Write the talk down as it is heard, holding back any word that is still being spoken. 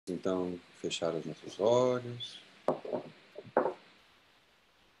Então, fechar os nossos olhos,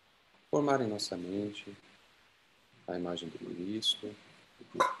 formar em nossa mente a imagem do Cristo,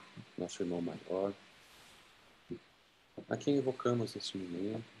 nosso irmão maior, a quem invocamos neste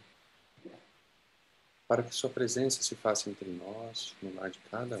momento, para que sua presença se faça entre nós, no lar de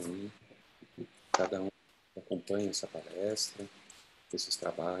cada um que acompanha essa palestra, esses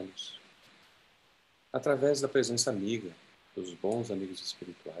trabalhos, através da presença amiga dos bons amigos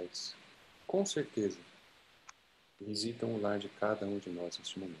espirituais, com certeza, visitam o lar de cada um de nós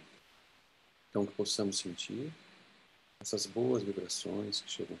neste momento. Então, que possamos sentir essas boas vibrações que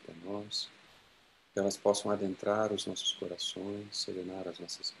chegam até nós, que elas possam adentrar os nossos corações, serenar as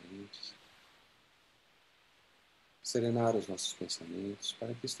nossas mentes, serenar os nossos pensamentos,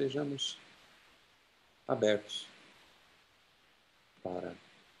 para que estejamos abertos para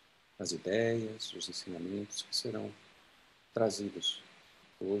as ideias, os ensinamentos que serão trazidos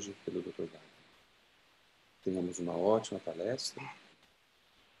hoje pelo Dr. Vagner. Tenhamos uma ótima palestra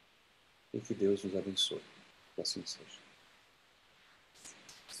e que Deus nos abençoe. Que assim seja.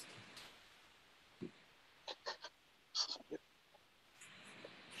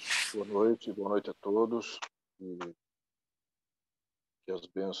 Boa noite a todos. E que as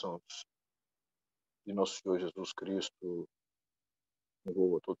bênçãos de nosso Senhor Jesus Cristo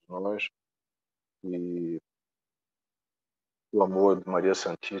envolvam a todos nós e o amor de Maria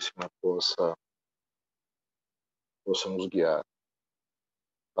Santíssima possa nos guiar.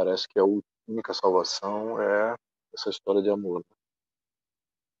 Parece que a única salvação é essa história de amor, né?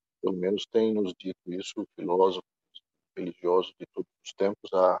 Pelo menos tem nos dito isso filósofos religiosos de todos os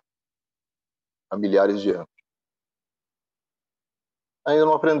tempos há milhares de anos. Ainda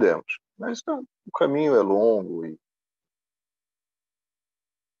não aprendemos, mas o caminho é longo e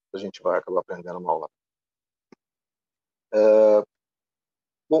a gente vai acabar aprendendo uma hora.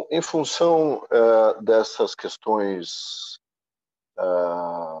 Bom, em função dessas questões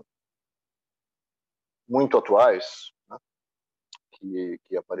muito atuais, né,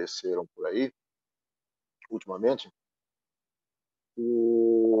 que apareceram por aí ultimamente,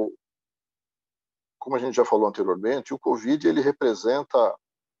 como a gente já falou anteriormente, o Covid ele representa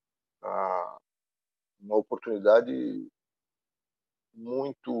uma oportunidade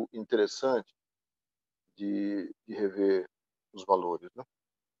muito interessante de rever os valores, né?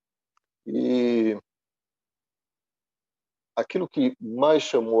 E aquilo que mais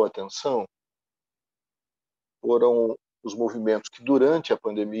chamou a atenção foram os movimentos que durante a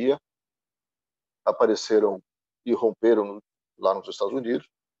pandemia apareceram e romperam lá nos Estados Unidos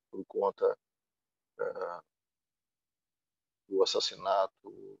por conta do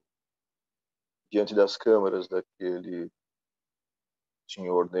assassinato diante das câmeras daquele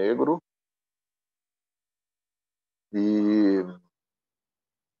senhor negro. E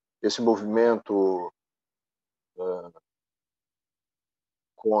esse movimento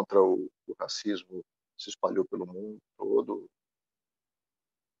contra o racismo se espalhou pelo mundo todo.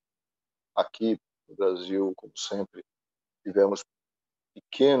 Aqui no Brasil, como sempre, tivemos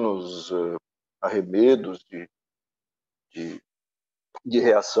pequenos arremedos de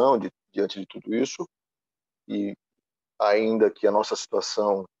reação diante de tudo isso, e ainda que a nossa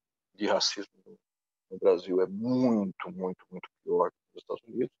situação de racismo no Brasil é muito, muito, muito pior que nos Estados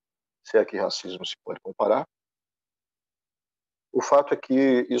Unidos, se é que racismo se pode comparar. O fato é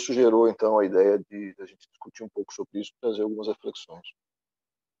que isso gerou, então, a ideia de a gente discutir um pouco sobre isso e trazer algumas reflexões.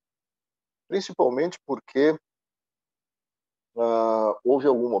 Principalmente porque houve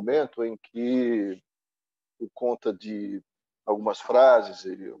algum momento em que, por conta de algumas frases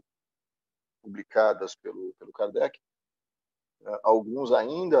publicadas pelo Kardec, alguns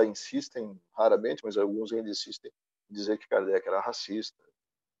ainda insistem, raramente, mas alguns ainda insistem em dizer que Kardec era racista.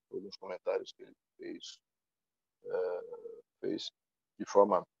 Alguns comentários que ele fez de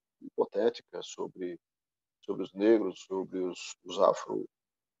forma hipotética sobre os negros, sobre os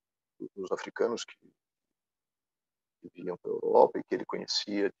africanos que vinham para a Europa e que ele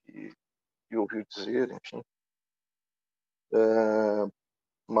conhecia e ouviu dizer, enfim.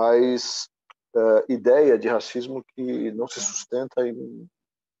 Mas ideia de racismo que não se sustenta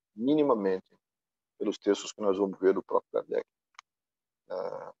minimamente pelos textos que nós vamos ver do próprio Kardec.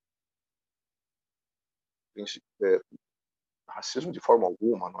 Racismo de forma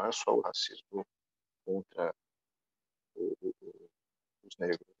alguma, não é só o racismo contra os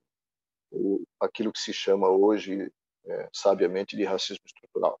negros. Aquilo que se chama hoje, sabiamente, de racismo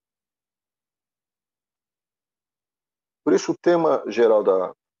estrutural. Por isso, o tema geral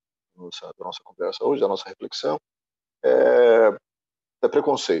da nossa conversa hoje, da nossa reflexão, é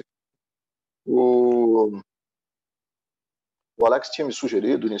preconceito. O Alex tinha me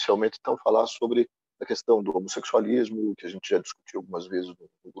sugerido inicialmente então falar sobre a questão do homossexualismo, que a gente já discutiu algumas vezes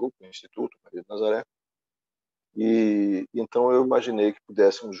no grupo, no Instituto Maria de Nazaré. E então eu imaginei que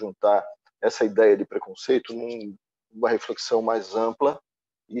pudéssemos juntar essa ideia de preconceito numa reflexão mais ampla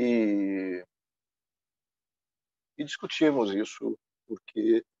e discutirmos isso,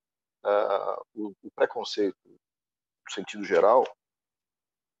 porque o preconceito, no sentido geral,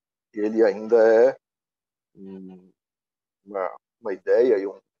 ele ainda é uma ideia e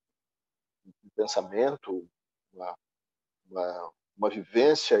um pensamento, uma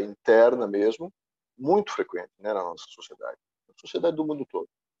vivência interna mesmo, muito frequente, né, na nossa sociedade, na sociedade do mundo todo.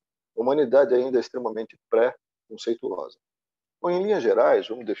 A humanidade ainda é extremamente pré-conceituosa. Bom, em linhas gerais,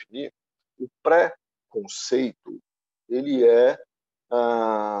 vamos definir, o pré-conceito ele é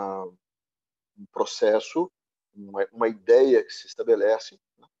um processo, uma ideia que se estabelece,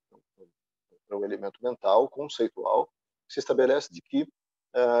 né, é um elemento mental, conceitual, que se estabelece de que,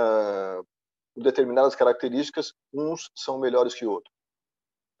 por determinadas características, uns são melhores que outros.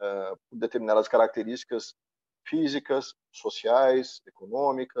 Por determinadas características físicas, sociais,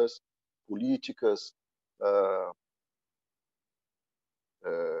 econômicas, políticas,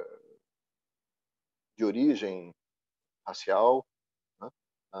 de origem racial, né?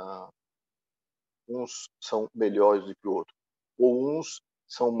 Uns são melhores do que outros, ou uns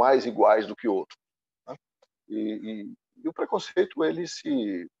são mais iguais do que outros. Né? E o preconceito ele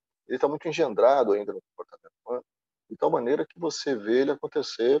está muito engendrado ainda no comportamento humano, de tal maneira que você vê ele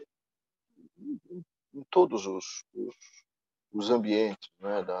acontecer em todos os ambientes,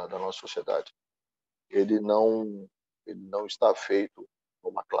 né, da nossa sociedade. Ele não está feito a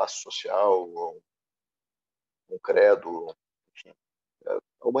uma classe social, ou um credo, enfim.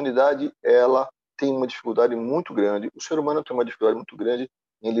 A humanidade ela tem uma dificuldade muito grande, o ser humano tem uma dificuldade muito grande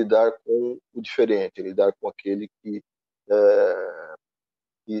em lidar com o diferente, em lidar com aquele que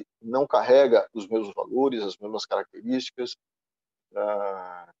não carrega os mesmos valores, as mesmas características,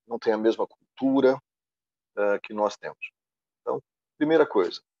 não tem a mesma cultura que nós temos. Então, primeira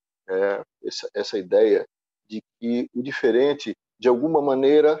coisa, essa ideia de que o diferente, de alguma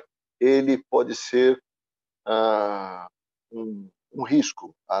maneira, ele pode ser um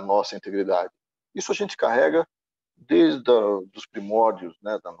risco à nossa integridade. Isso a gente carrega desde os primórdios,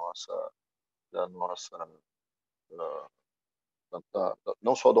 né, da nossa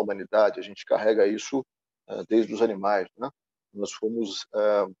não só da humanidade, a gente carrega isso desde os animais, né? Nós fomos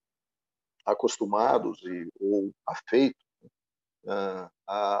acostumados ou afeitos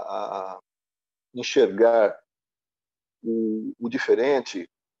a enxergar o diferente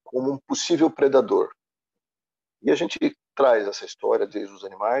como um possível predador. E a gente traz essa história desde os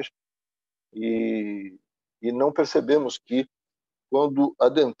animais e não percebemos que, quando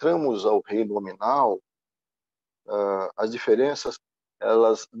adentramos ao reino nominal, as diferenças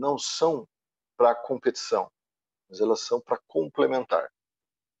elas não são para competição, mas elas são para complementar.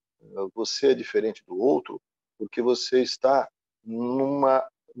 Você é diferente do outro porque você está numa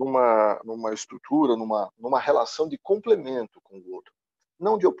estrutura, numa relação de complemento com o outro,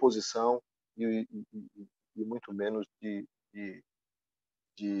 não de oposição e muito menos de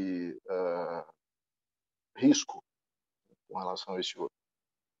risco com relação a esse outro.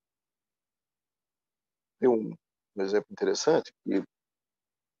 Tem um exemplo interessante que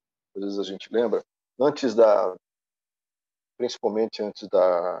às vezes a gente lembra, principalmente antes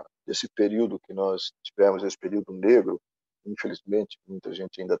desse período que nós tivemos, esse período negro, infelizmente muita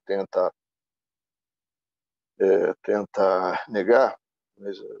gente ainda tenta negar,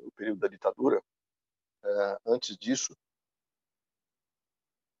 mas o período da ditadura, antes disso,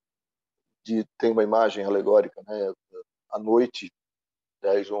 tem uma imagem alegórica, né? À noite,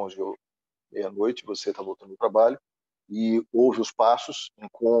 10, 11 ou meia-noite, você está voltando do trabalho e ouve os passos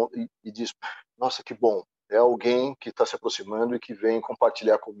e diz: nossa, que bom, é alguém que está se aproximando e que vem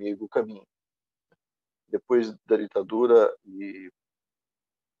compartilhar comigo o caminho. Depois da ditadura,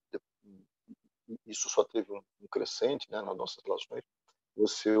 isso só teve um crescente, né, nas nossas relações,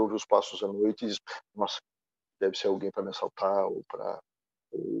 você ouve os passos à noite e diz: nossa, deve ser alguém para me assaltar ou para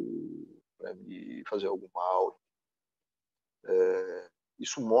me fazer algum mal.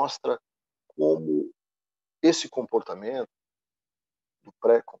 Isso mostra como esse comportamento do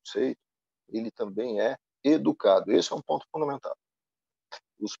preconceito ele também é educado. Esse é um ponto fundamental.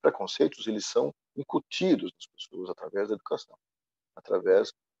 Os preconceitos eles são incutidos nas pessoas através da educação,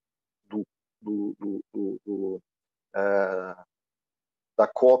 através da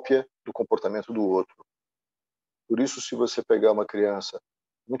cópia do comportamento do outro. Por isso, se você pegar uma criança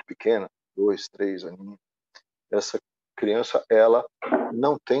muito pequena, 2, 3 aninhos, essa criança ela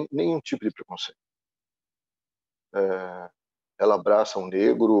não tem nenhum tipo de preconceito. ela abraça um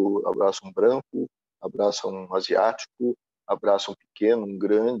negro, abraça um branco, abraça um asiático, abraça um pequeno, um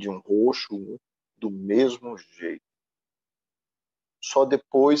grande, um roxo, do mesmo jeito. Só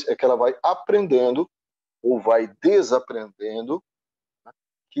depois é que ela vai aprendendo ou vai desaprendendo, né,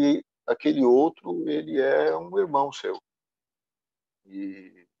 que aquele outro, ele é um irmão seu.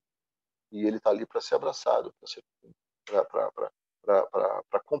 E ele está ali para ser abraçado,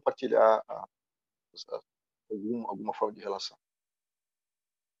 para compartilhar alguma forma de relação.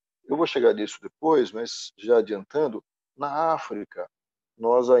 Eu vou chegar nisso depois, mas já adiantando, na África,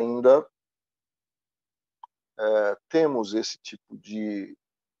 nós ainda temos esse tipo de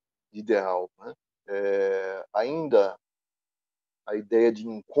ideal, né? Ainda a ideia de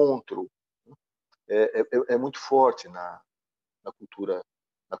encontro, né, é muito forte na cultura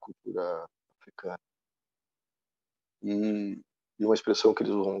africana. E uma expressão que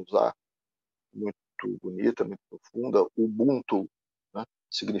eles vão usar muito bonita, muito profunda, Ubuntu, né,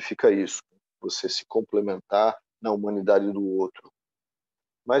 significa isso, você se complementar na humanidade do outro.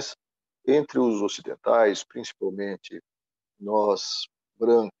 Mas entre os ocidentais, principalmente nós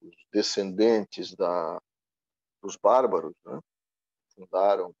brancos, descendentes dos bárbaros, né,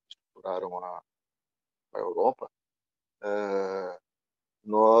 fundaram, estruturaram a Europa,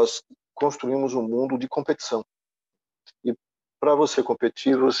 nós construímos um mundo de competição. E para você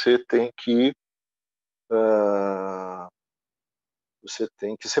competir, você tem que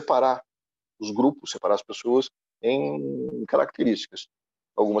separar os grupos, separar as pessoas em características.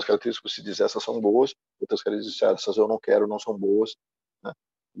 Algumas características você diz, essas são boas, outras características, essas eu não quero, não são boas, né?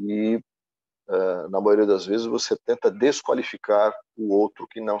 E na maioria das vezes você tenta desqualificar o outro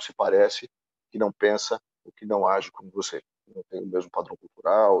que não se parece, que não pensa, ou que não age como você, que não tem o mesmo padrão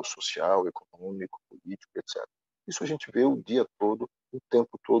cultural, social, econômico, político, etc. Isso a gente vê o dia todo, o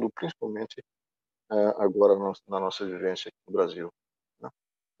tempo todo, principalmente agora na nossa vivência aqui no Brasil, né?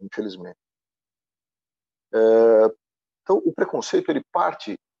 Infelizmente. Então, o preconceito ele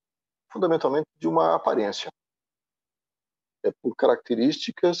parte fundamentalmente de uma aparência. É por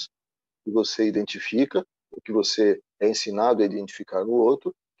características que você identifica, o que você é ensinado a identificar no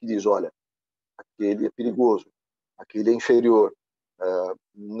outro, que diz, olha, aquele é perigoso, aquele é inferior,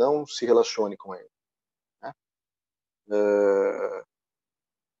 não se relacione com ele, né?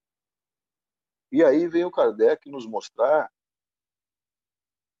 E aí vem o Kardec nos mostrar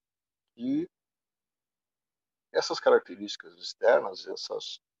que essas características externas,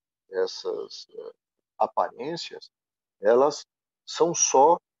 essas aparências, elas são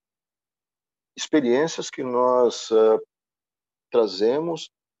só experiências que nós trazemos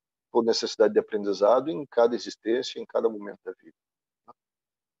por necessidade de aprendizado em cada existência, em cada momento da vida.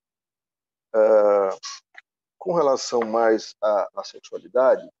 Com relação mais à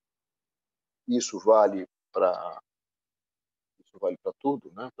sexualidade, isso vale para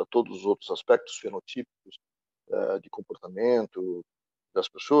tudo, né? Para todos os outros aspectos fenotípicos de comportamento das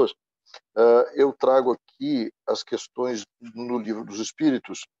pessoas. Eu trago aqui as questões no Livro dos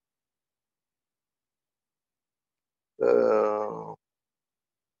Espíritos.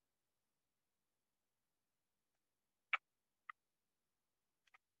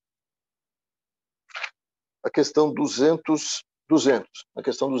 A questão 200, a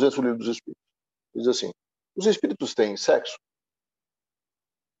questão 200 do Livro dos Espíritos. Diz assim, os espíritos têm sexo?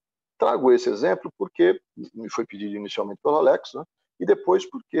 Trago esse exemplo porque me foi pedido inicialmente pelo Alex, né? E depois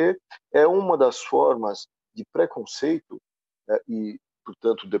porque é uma das formas de preconceito e,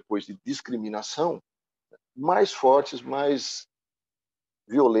 portanto, depois de discriminação, mais fortes, mais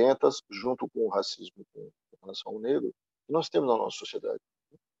violentas, junto com o racismo com relação ao negro, que nós temos na nossa sociedade.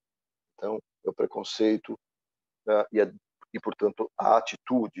 Então, é o preconceito e, portanto, a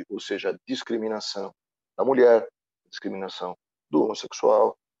atitude, ou seja, a discriminação da mulher, a discriminação do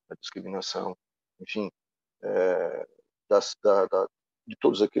homossexual, a discriminação, enfim, de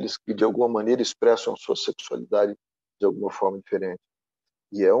todos aqueles que, de alguma maneira, expressam a sua sexualidade de alguma forma diferente.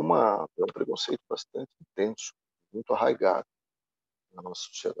 E é um preconceito bastante intenso, muito arraigado na nossa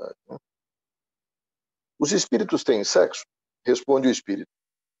sociedade, né? Os espíritos têm sexo? Responde o espírito.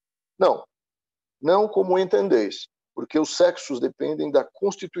 Não, não como entendeis, porque os sexos dependem da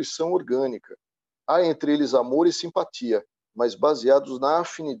constituição orgânica. Há entre eles amor e simpatia, mas baseados na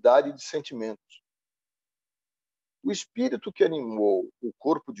afinidade de sentimentos. O espírito que animou o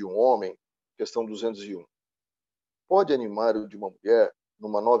corpo de um homem, questão 201, pode animar o de uma mulher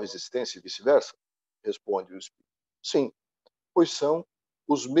numa nova existência e vice-versa? Responde o espírito. Sim, pois são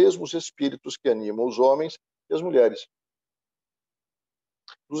os mesmos espíritos que animam os homens e as mulheres.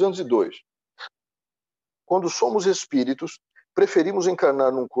 202. Quando somos espíritos, preferimos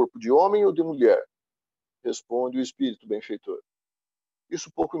encarnar num corpo de homem ou de mulher? Responde o espírito benfeitor.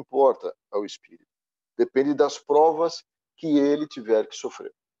 isso pouco importa ao espírito. Depende das provas que ele tiver que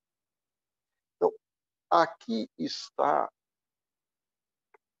sofrer. Então, aqui está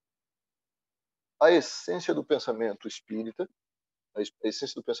a essência do pensamento espírita, a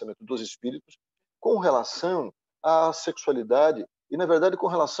essência do pensamento dos espíritos, com relação à sexualidade e, na verdade, com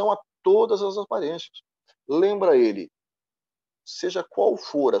relação a todas as aparências. Lembra ele, seja qual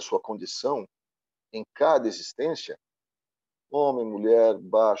for a sua condição em cada existência, homem, mulher,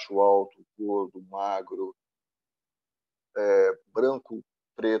 baixo, alto, gordo, magro, branco,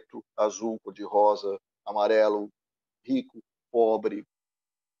 preto, azul, cor-de-rosa, amarelo, rico, pobre,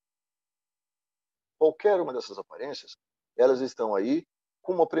 qualquer uma dessas aparências, elas estão aí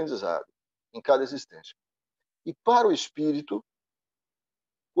como aprendizado em cada existência. E para o espírito,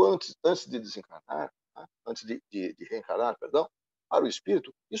 antes de desencarnar, antes de reencarnar, perdão, para o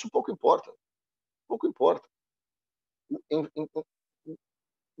espírito, isso pouco importa. Pouco importa.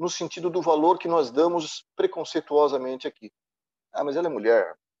 No sentido do valor que nós damos preconceituosamente aqui. Ah, mas ela é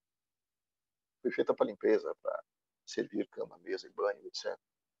mulher. Foi feita para limpeza, para servir cama, mesa e banho, etc.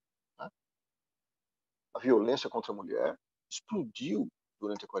 A violência contra a mulher explodiu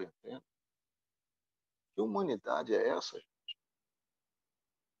durante a quarentena. Que humanidade é essa, gente?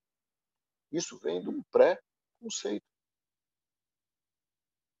 Isso vem de um pré-conceito.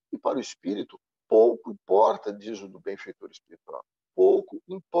 E para o espírito, pouco importa, diz o do benfeitor espiritual. Pouco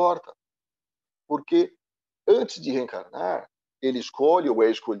importa. Porque antes de reencarnar, ele escolhe, ou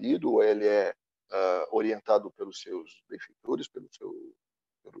é escolhido, ou ele é orientado pelos seus benfeitores,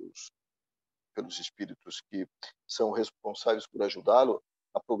 pelos espíritos que são responsáveis por ajudá-lo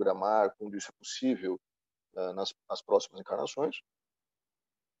a programar, quando isso é possível, nas próximas encarnações.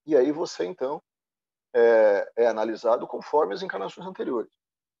 E aí você, então, é analisado conforme as encarnações anteriores.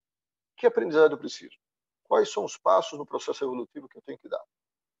 Que aprendizado eu preciso? Quais são os passos no processo evolutivo que eu tenho que dar?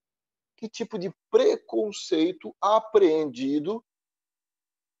 Que tipo de preconceito apreendido,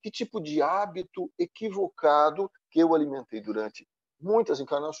 que tipo de hábito equivocado que eu alimentei durante muitas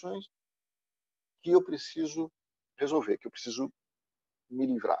encarnações que eu preciso resolver, que eu preciso me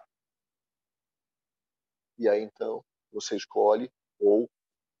livrar. E aí, então, você escolhe, ou,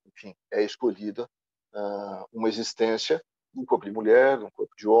 enfim, é escolhida uma existência num corpo de mulher, num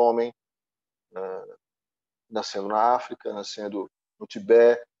corpo de homem, nascendo na África, nascendo no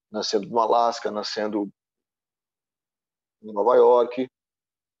Tibete, nascendo no Alasca, nascendo em Nova York,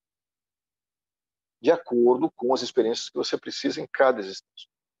 de acordo com as experiências que você precisa em cada existência.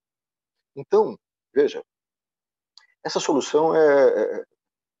 Então, veja, essa solução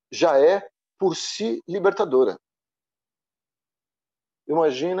já é, por si, libertadora.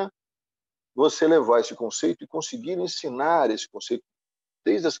 Imagina você levar esse conceito e conseguir ensinar esse conceito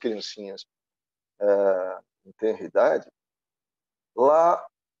desde as criancinhas em tenra idade, lá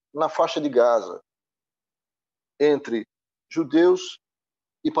na faixa de Gaza, entre judeus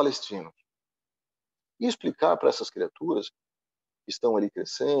e palestinos. E explicar para essas criaturas que estão ali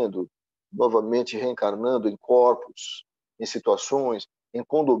crescendo, novamente reencarnando em corpos, em situações, em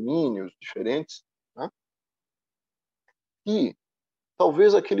condomínios diferentes, né? E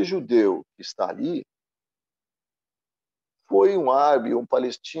talvez aquele judeu que está ali foi um árabe, um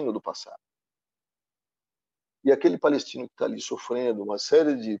palestino do passado. E aquele palestino que está ali sofrendo uma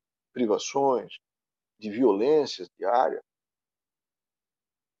série de privações, de violências diárias,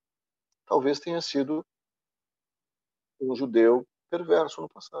 talvez tenha sido um judeu perverso no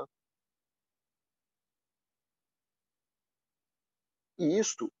passado. E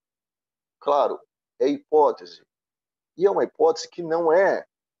isto, claro, é hipótese. E é uma hipótese que não é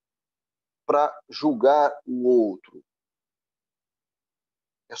para julgar o outro.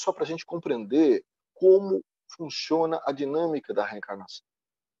 É só para a gente compreender como funciona a dinâmica da reencarnação.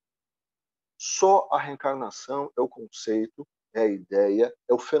 Só a reencarnação é o conceito, é a ideia,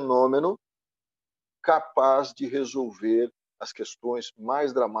 é o fenômeno capaz de resolver as questões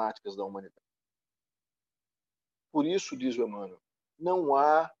mais dramáticas da humanidade. Por isso, diz o Emmanuel, não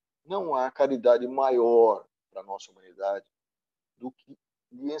há caridade maior para a nossa humanidade do que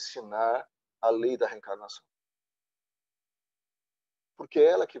lhe ensinar a lei da reencarnação. Porque é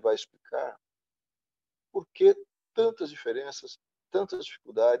ela que vai explicar por que tantas diferenças, tantas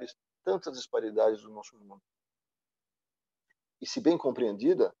dificuldades, tantas disparidades do nosso mundo. E, se bem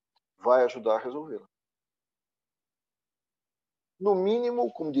compreendida, vai ajudar a resolvê-la. No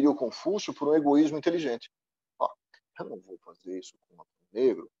mínimo, como diria o Confúcio, por um egoísmo inteligente. Eu não vou fazer isso com um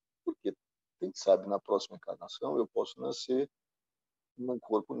negro, porque, quem sabe, na próxima encarnação eu posso nascer num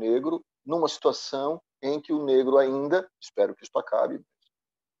corpo negro, numa situação em que o negro ainda, espero que isso acabe,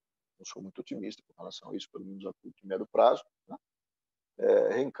 não sou muito otimista com relação a isso, pelo menos a curto e médio prazo, né?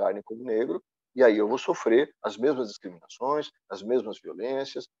 reencarne como negro, e aí eu vou sofrer as mesmas discriminações, as mesmas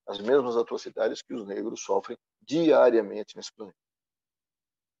violências, as mesmas atrocidades que os negros sofrem diariamente nesse planeta.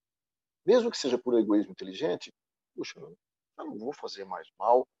 Mesmo que seja por egoísmo inteligente, puxa, eu não vou fazer mais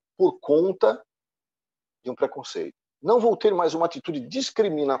mal por conta de um preconceito. Não vou ter mais uma atitude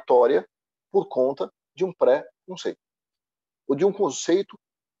discriminatória por conta de um pré-conceito. Ou de um conceito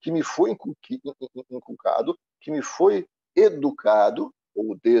que me foi inculcado, que me foi educado,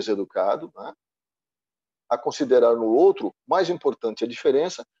 ou deseducado, né, a considerar no outro mais importante a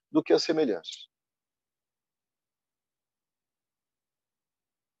diferença do que as semelhanças.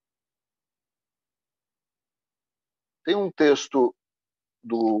 Tem um texto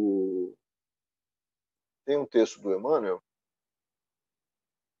do Emmanuel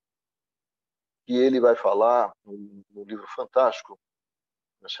que ele vai falar no livro fantástico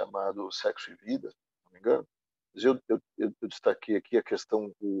chamado Sexo e Vida, se não me engano. Eu destaquei aqui a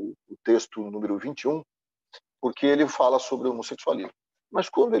questão o texto número 21, porque ele fala sobre o homossexualismo. Mas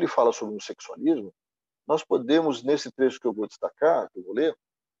quando ele fala sobre o homossexualismo, nós podemos, nesse trecho que eu vou destacar, que eu vou ler,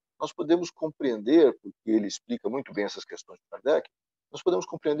 nós podemos compreender, porque ele explica muito bem essas questões de Kardec, nós podemos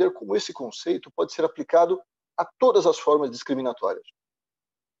compreender como esse conceito pode ser aplicado a todas as formas discriminatórias,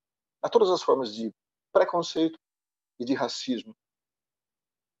 a todas as formas de preconceito e de racismo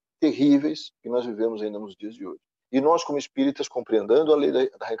terríveis que nós vivemos ainda nos dias de hoje. E nós, como espíritas, compreendendo a lei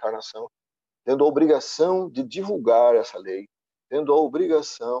da reencarnação, tendo a obrigação de divulgar essa lei, tendo a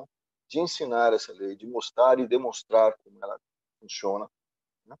obrigação de ensinar essa lei, de mostrar e demonstrar como ela funciona,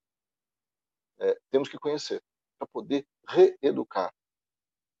 né? Temos que conhecer para poder reeducar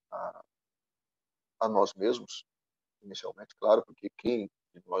a nós mesmos, inicialmente, claro, porque quem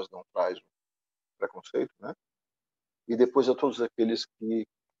de nós não traz um preconceito, né? E depois a todos aqueles que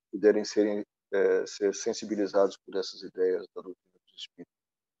puderem ser sensibilizados por essas ideias da doutrina dos espíritos.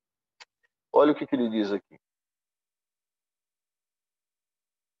 Olha o que ele diz aqui.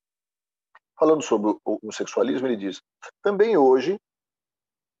 Falando sobre o homossexualismo, ele diz: também hoje,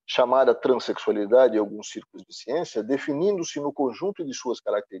 chamada transexualidade em alguns círculos de ciência, definindo-se no conjunto de suas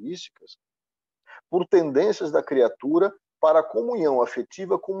características por tendências da criatura para a comunhão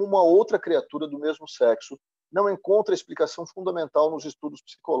afetiva como uma outra criatura do mesmo sexo, não encontra explicação fundamental nos estudos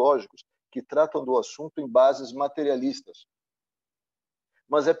psicológicos que tratam do assunto em bases materialistas,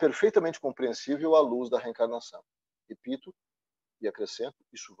 mas é perfeitamente compreensível à luz da reencarnação. Repito e acrescento,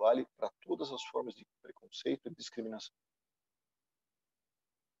 isso vale para todas as formas de preconceito e discriminação.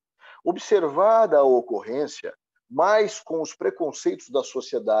 Observada a ocorrência, mais com os preconceitos da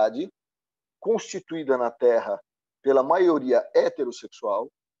sociedade, constituída na Terra pela maioria heterossexual,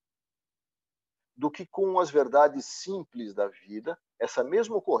 do que com as verdades simples da vida, essa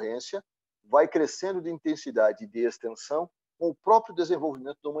mesma ocorrência vai crescendo de intensidade e de extensão com o próprio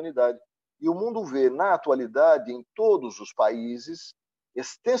desenvolvimento da humanidade. E o mundo vê, na atualidade, em todos os países,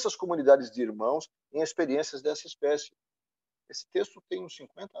 extensas comunidades de irmãos em experiências dessa espécie. Esse texto tem uns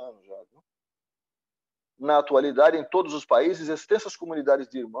 50 anos já, viu? Na atualidade, em todos os países, extensas comunidades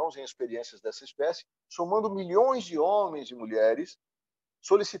de irmãos em experiências dessa espécie, somando milhões de homens e mulheres,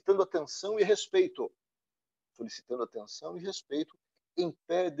 solicitando atenção e respeito. Solicitando atenção e respeito em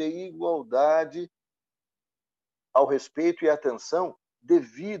pé de igualdade ao respeito e atenção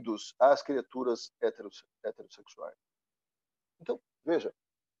devidos às criaturas heterossexuais. Então, veja,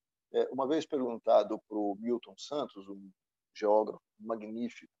 uma vez perguntado para o Milton Santos, um geógrafo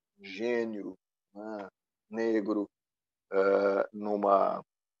magnífico, um gênio, né, negro, numa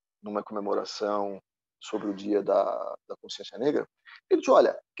comemoração sobre o Dia da Consciência Negra, ele disse: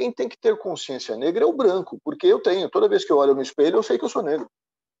 olha, quem tem que ter consciência negra é o branco, porque eu tenho. Toda vez que eu olho no espelho, eu sei que eu sou negro.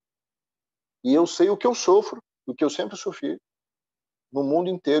 E eu sei o que eu sofro, o que eu sempre sofri, no mundo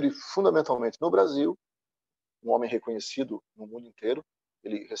inteiro e fundamentalmente no Brasil, um homem reconhecido no mundo inteiro.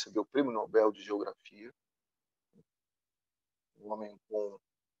 Ele recebeu o Prêmio Nobel de Geografia, um homem com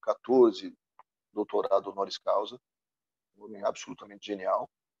 14 doutorado honoris causa, um homem absolutamente genial.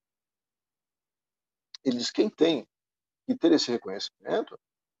 Ele diz: quem tem que ter esse reconhecimento,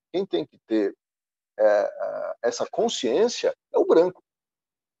 quem tem que ter essa consciência é o branco.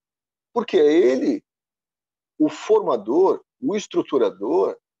 Porque é ele o formador, o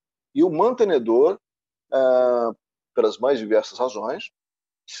estruturador e o mantenedor, pelas mais diversas razões,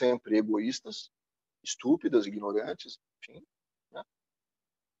 sempre egoístas, estúpidas, ignorantes, enfim, né?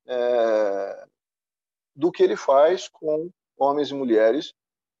 Do que ele faz com homens e mulheres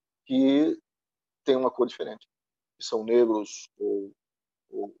que têm uma cor diferente, que são negros ou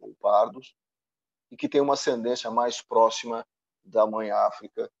pardos, e que têm uma ascendência mais próxima da mãe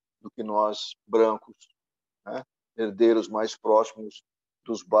África do que nós, brancos, né? Herdeiros mais próximos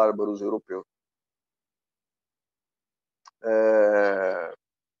ritos bárbaros europeus.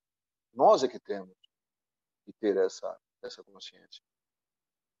 Nós é que temos que ter essa consciência.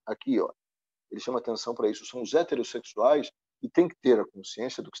 Aqui, ó, ele chama atenção para isso. São os heterossexuais que têm que ter a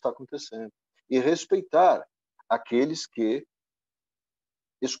consciência do que está acontecendo e respeitar aqueles que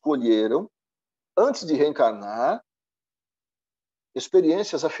escolheram, antes de reencarnar,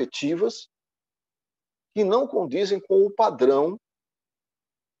 experiências afetivas que não condizem com o padrão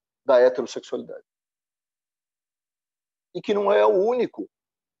da heterossexualidade. E que não é o único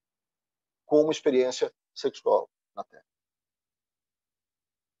com uma experiência sexual na Terra.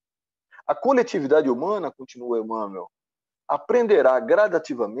 A coletividade humana, continua Emmanuel, aprenderá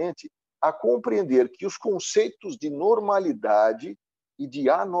gradativamente a compreender que os conceitos de normalidade e de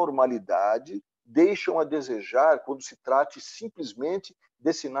anormalidade deixam a desejar quando se trate simplesmente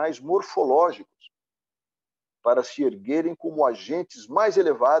de sinais morfológicos, para se erguerem como agentes mais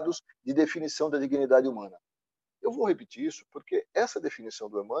elevados de definição da dignidade humana. Eu vou repetir isso porque essa definição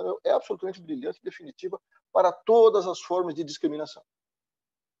do Emmanuel é absolutamente brilhante e definitiva para todas as formas de discriminação.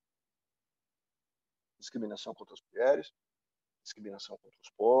 Discriminação contra as mulheres, discriminação contra os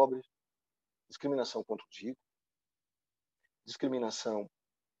pobres, discriminação contra os ricos, discriminação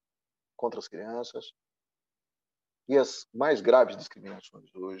contra as crianças e as mais graves discriminações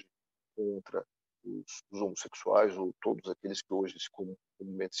hoje contra os homossexuais ou todos aqueles que hoje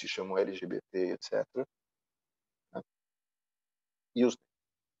comumente se chamam LGBT, etc. E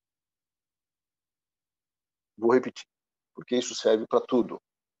vou repetir, porque isso serve para tudo.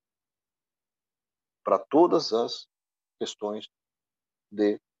 Para todas as questões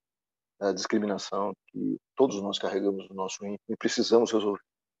de discriminação que todos nós carregamos no nosso íntimo e precisamos resolver.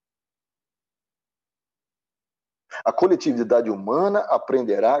 A coletividade humana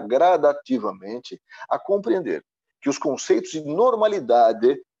aprenderá gradativamente a compreender que os conceitos de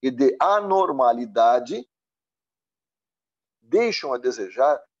normalidade e de anormalidade deixam a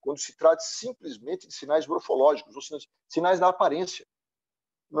desejar quando se trata simplesmente de sinais morfológicos, ou sinais da aparência.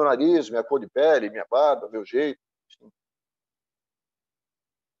 Meu nariz, minha cor de pele, minha barba, meu jeito. Assim.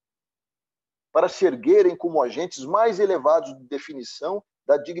 Para se erguerem como agentes mais elevados de definição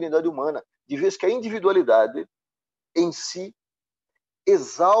da dignidade humana, de vez que a individualidade em si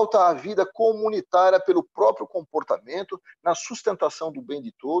exalta a vida comunitária pelo próprio comportamento na sustentação do bem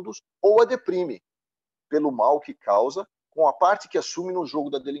de todos ou a deprime pelo mal que causa com a parte que assume no jogo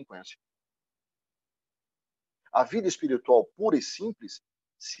da delinquência. A vida espiritual pura e simples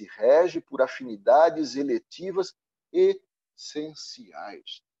se rege por afinidades eletivas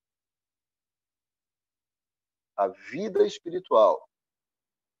essenciais. A vida espiritual.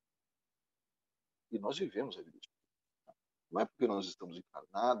 E nós vivemos a vida espiritual. Não é porque nós estamos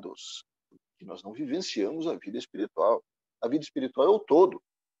encarnados que nós não vivenciamos a vida espiritual. A vida espiritual é o todo,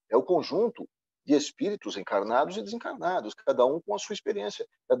 é o conjunto de espíritos encarnados e desencarnados, cada um com a sua experiência,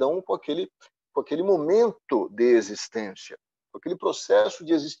 cada um com aquele momento de existência, com aquele processo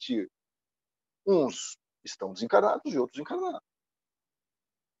de existir. Uns estão desencarnados e outros encarnados.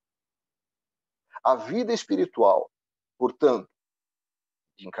 A vida espiritual, portanto,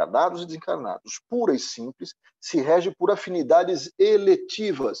 de encarnados e desencarnados, pura e simples, se rege por afinidades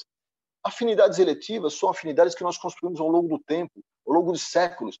eletivas. Afinidades eletivas são afinidades que nós construímos ao longo do tempo, ao longo de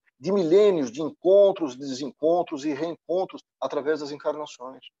séculos, de milênios de encontros, desencontros e reencontros através das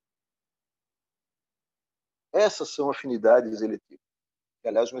encarnações. Essas são afinidades eletivas. Que,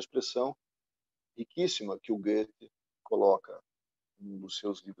 aliás, uma expressão riquíssima que o Goethe coloca em um dos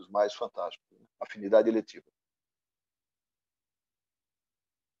seus livros mais fantásticos, né? Afinidade eletiva.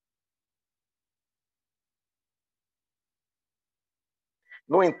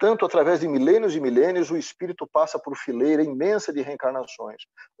 No entanto, através de milênios e milênios, o espírito passa por fileira imensa de reencarnações,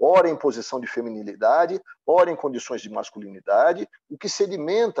 ora em posição de feminilidade, ora em condições de masculinidade, o que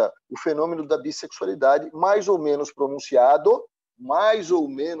sedimenta o fenômeno da bissexualidade, mais ou menos pronunciado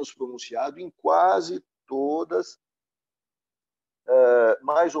em quase todas,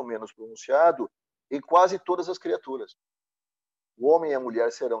 as criaturas. O homem e a mulher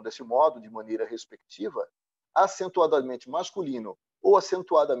serão, desse modo, de maneira respectiva, acentuadamente masculino ou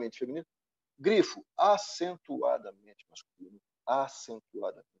acentuadamente feminino, grifo, acentuadamente masculino,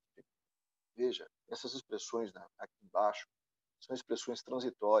 acentuadamente feminino. Veja, essas expressões aqui embaixo são expressões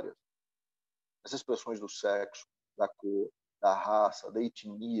transitórias. As expressões do sexo, da cor, da raça, da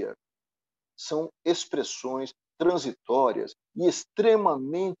etnia, são expressões transitórias e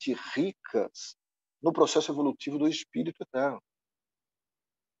extremamente ricas no processo evolutivo do espírito eterno.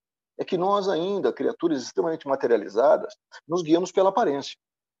 É que nós ainda, criaturas extremamente materializadas, nos guiamos pela aparência.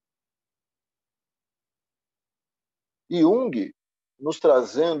 E Jung, nos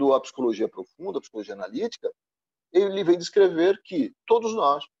trazendo a psicologia profunda, a psicologia analítica, ele vem descrever que todos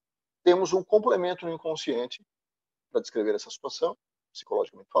nós temos um complemento no inconsciente para descrever essa situação,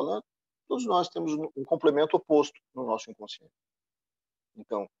 psicologicamente falando. Todos nós temos um complemento oposto no nosso inconsciente.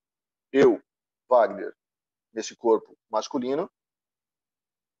 Então, eu, Vagner, nesse corpo masculino,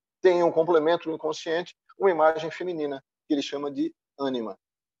 tenho um complemento no inconsciente, uma imagem feminina, que ele chama de ânima.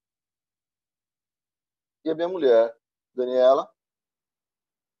 E a minha mulher, Daniela,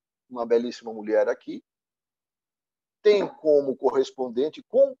 uma belíssima mulher aqui, tem como correspondente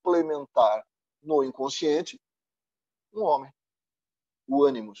complementar no inconsciente um homem, o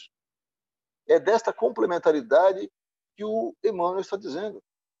ânimos. É desta complementaridade que o Emmanuel está dizendo.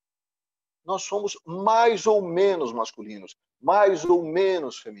 Nós somos mais ou menos masculinos, mais ou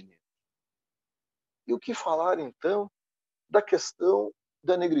menos femininos. E o que falar, então, da questão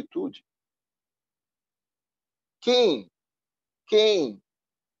da negritude? Quem,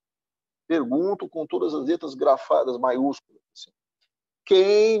 pergunto com todas as letras grafadas, maiúsculas, assim,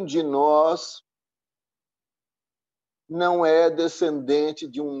 quem de nós não é descendente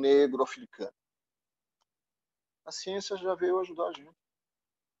de um negro africano? A ciência já veio ajudar a gente.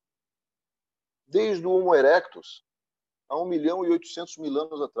 Desde o Homo erectus, há 1.800.000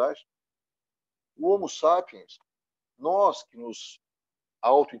 anos atrás, o Homo sapiens, nós que nos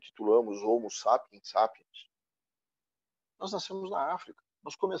auto-intitulamos Homo sapiens sapiens, nós nascemos na África,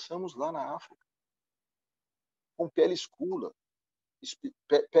 nós começamos lá na África, com pele escura,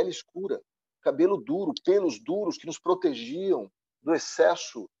 cabelo duro, pelos duros que nos protegiam do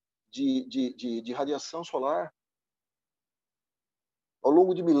excesso de radiação solar. Ao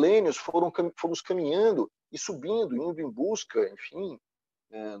longo de milênios, fomos caminhando e subindo, indo em busca, enfim,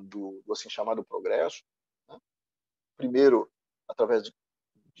 do assim chamado progresso. Né? Primeiro, através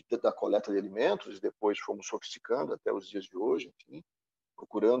da coleta de alimentos, e depois fomos sofisticando até os dias de hoje, enfim,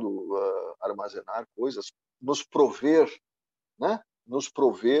 procurando armazenar coisas, nos prover, né? Nos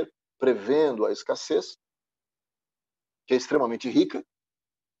prover, prevendo a escassez, que é extremamente rica.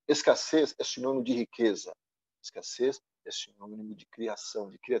 Escassez é sinônimo de riqueza. Escassez é sinônimo de criação,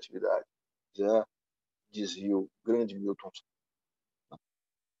 de criatividade. Já dizia o grande Milton.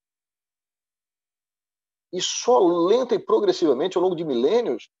 E só lenta e progressivamente, ao longo de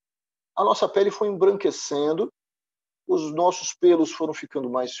milênios, a nossa pele foi embranquecendo, os nossos pelos foram ficando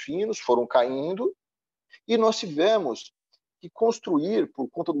mais finos, foram caindo, e nós tivemos que construir, por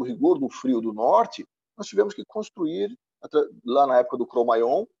conta do rigor do frio do norte, nós tivemos que construir, lá na época do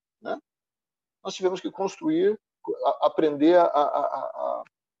Cro-Magnon, né? Nós tivemos que construir, aprender a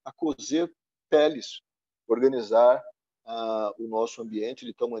cozer peles, organizar o nosso ambiente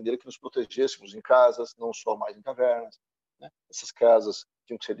de tal maneira que nos protegêssemos em casas, não só mais em cavernas. Né? Essas casas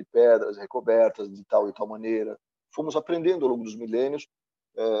tinham que ser de pedras, recobertas de tal e tal maneira. Fomos aprendendo ao longo dos milênios,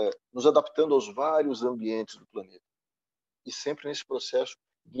 nos adaptando aos vários ambientes do planeta. E sempre nesse processo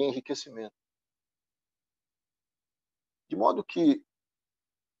de enriquecimento. De modo que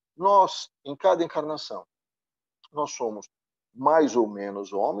nós, em cada encarnação, nós somos mais ou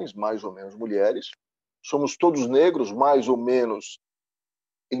menos homens, mais ou menos mulheres, somos todos negros, mais ou menos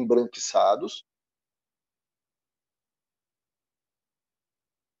embranquiçados,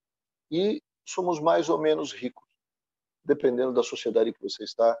 e somos mais ou menos ricos, dependendo da sociedade que você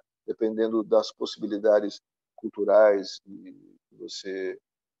está, dependendo das possibilidades culturais que você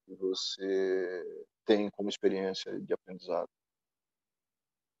tem como experiência de aprendizado.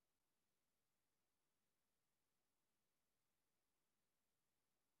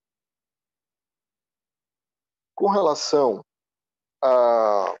 Com relação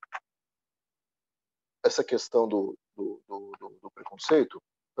a essa questão do preconceito,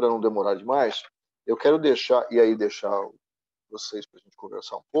 para não demorar demais, eu quero deixar vocês para a gente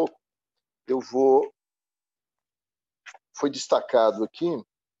conversar um pouco. Foi destacamos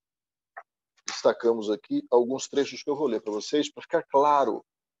aqui alguns trechos que eu vou ler para vocês, para ficar claro,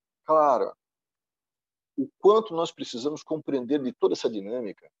 o quanto nós precisamos compreender de toda essa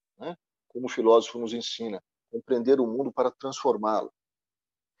dinâmica, né? Como o filósofo nos ensina, compreender o mundo para transformá-lo.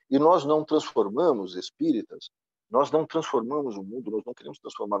 E nós não transformamos, espíritas, nós não transformamos o mundo, nós não queremos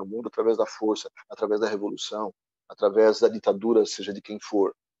transformar o mundo através da força, através da revolução, através da ditadura, seja de quem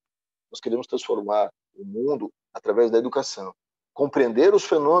for. Nós queremos transformar o mundo através da educação. Compreender os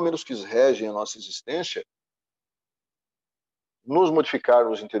fenômenos que regem a nossa existência, nos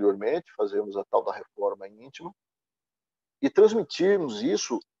modificarmos interiormente, fazermos a tal da reforma íntima, e transmitirmos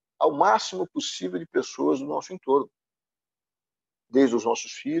isso ao máximo possível de pessoas do nosso entorno. Desde os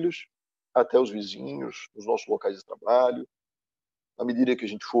nossos filhos até os vizinhos, os nossos locais de trabalho, à medida que a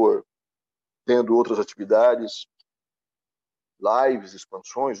gente for tendo outras atividades, lives,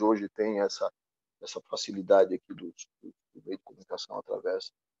 expansões. Hoje tem essa facilidade aqui do meio de comunicação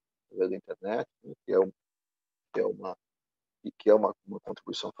através da internet, né, que é uma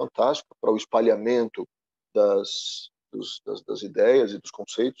contribuição fantástica para o espalhamento das ideias e dos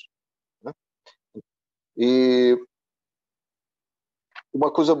conceitos, né? E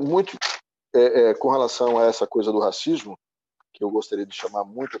uma coisa muito com relação a essa coisa do racismo, que eu gostaria de chamar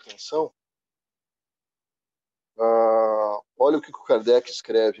muita atenção, olha o que o Kardec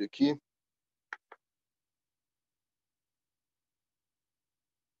escreve aqui.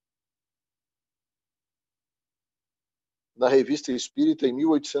 Na Revista Espírita, em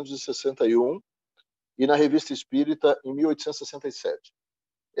 1861, e na Revista Espírita, em 1867.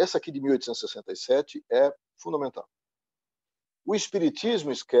 Essa aqui de 1867 é fundamental. O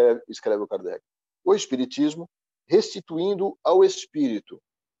Espiritismo, escreve o Kardec, o Espiritismo, restituindo ao espírito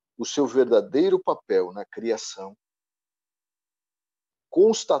o seu verdadeiro papel na criação,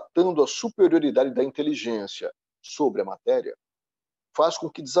 constatando a superioridade da inteligência sobre a matéria, faz com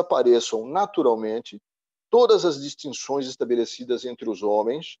que desapareçam naturalmente todas as distinções estabelecidas entre os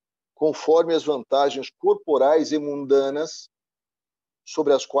homens, conforme as vantagens corporais e mundanas,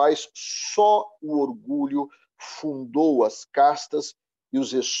 sobre as quais só o orgulho fundou as castas e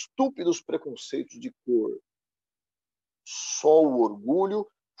os estúpidos preconceitos de cor. Só o orgulho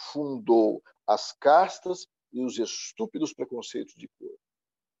fundou as castas e os estúpidos preconceitos de cor.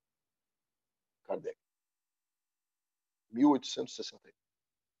 Kardec. 1861.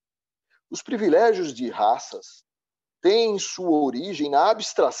 Os privilégios de raças têm sua origem na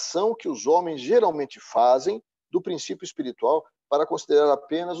abstração que os homens geralmente fazem do princípio espiritual para considerar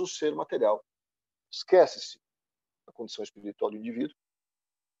apenas o ser material. Esquece-se a condição espiritual do indivíduo,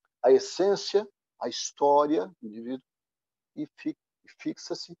 a essência, a história do indivíduo, e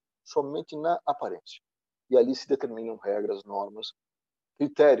fixa-se somente na aparência. E ali se determinam regras, normas,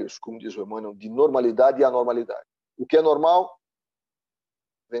 critérios, como diz o Emmanuel, de normalidade e anormalidade. O que é normal,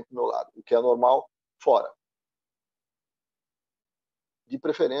 vem para o meu lado. O que é anormal, fora. De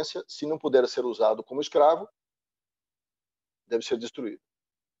preferência, se não puder ser usado como escravo, deve ser destruído.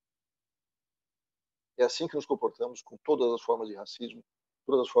 É assim que nos comportamos com todas as formas de racismo,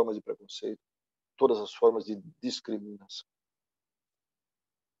 todas as formas de preconceito, todas as formas de discriminação.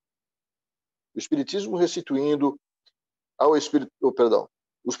 O Espiritismo restituindo ao espírito,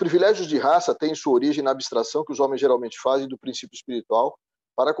 os privilégios de raça têm sua origem na abstração que os homens geralmente fazem do princípio espiritual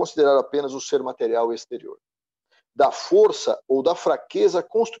para considerar apenas o ser material exterior, da força ou da fraqueza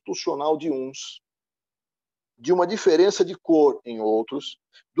constitucional de uns, de uma diferença de cor em outros,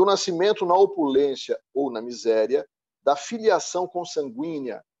 do nascimento na opulência ou na miséria, da filiação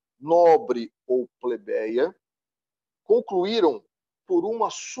consanguínea, nobre ou plebeia, concluíram por uma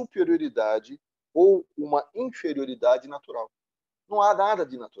superioridade ou uma inferioridade natural. Não há nada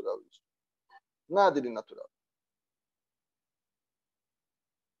de natural isso. Nada de natural.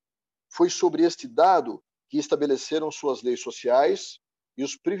 Foi sobre este dado que estabeleceram suas leis sociais e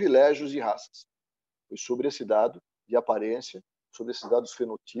os privilégios de raças. Foi sobre esse dado de aparência, sobre esses dados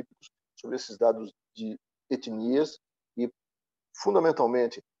fenotípicos, sobre esses dados de etnias e,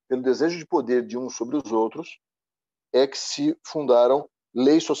 fundamentalmente, pelo desejo de poder de uns sobre os outros, é que se fundaram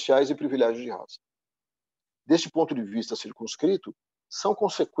leis sociais e privilégios de raça. Deste ponto de vista circunscrito, são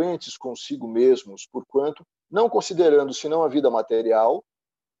consequentes consigo mesmos, porquanto, não considerando senão a vida material,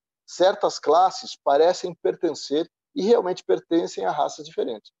 certas classes parecem pertencer e realmente pertencem a raças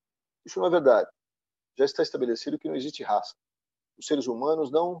diferentes. Isso não é verdade. Já está estabelecido que não existe raça. Os seres humanos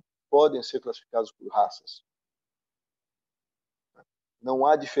não podem ser classificados por raças. Não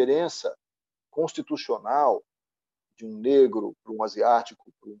há diferença constitucional de um negro para um asiático,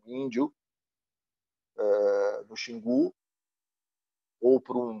 para um índio, no Xingu, ou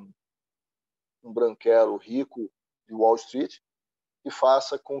para um branquelo rico de Wall Street, que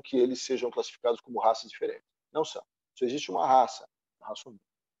faça com que eles sejam classificados como raças diferentes. Não são. Só existe uma raça humana.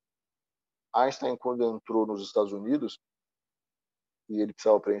 Einstein, quando entrou nos Estados Unidos, e ele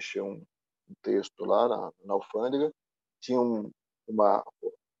precisava preencher um texto lá na alfândega, tinha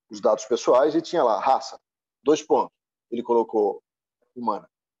os dados pessoais e tinha lá, raça, 2 pontos. Ele colocou humana.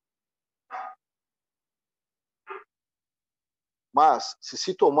 Mas,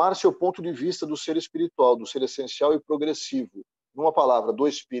 se tomar-se o ponto de vista do ser espiritual, do ser essencial e progressivo, numa palavra, do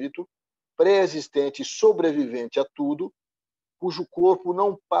espírito, pré-existente e sobrevivente a tudo, cujo corpo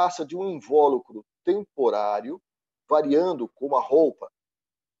não passa de um invólucro temporário, variando como a roupa,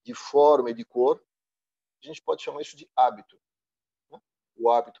 de forma e de cor, a gente pode chamar isso de hábito. Né? O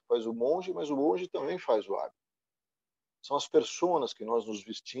hábito faz o monge, mas o monge também faz o hábito. São as personas que nós nos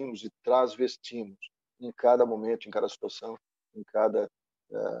vestimos e transvestimos em cada momento, em cada situação, em cada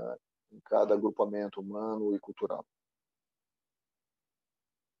agrupamento humano e cultural.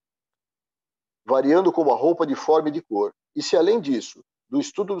 Variando como a roupa de forma e de cor. E se, além disso, do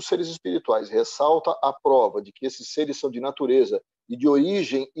estudo dos seres espirituais ressalta a prova de que esses seres são de natureza e de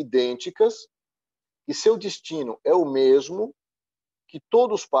origem idênticas, que seu destino é o mesmo, que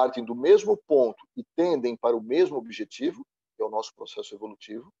todos partem do mesmo ponto e tendem para o mesmo objetivo, que é o nosso processo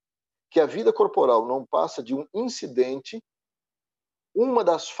evolutivo, que a vida corporal não passa de um incidente, uma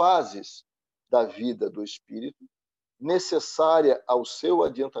das fases da vida do espírito, necessária ao seu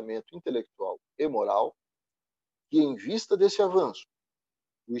adiantamento intelectual e moral, que, em vista desse avanço,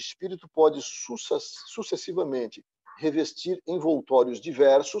 o espírito pode sucessivamente revestir envoltórios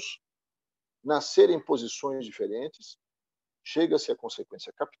diversos, nascer em posições diferentes, chega-se à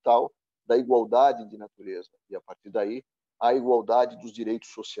consequência capital da igualdade de natureza e, a partir daí, a igualdade dos direitos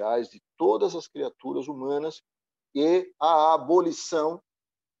sociais de todas as criaturas humanas e a abolição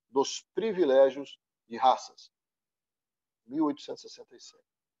dos privilégios de raças. 1867,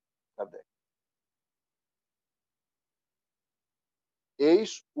 Kardec.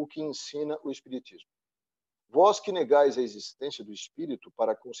 Eis o que ensina o Espiritismo. Vós que negais a existência do espírito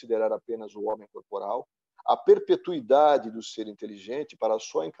para considerar apenas o homem corporal, a perpetuidade do ser inteligente para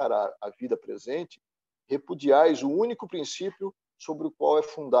só encarar a vida presente, repudiais o único princípio sobre o qual é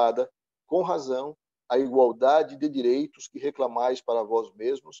fundada, com razão, a igualdade de direitos que reclamais para vós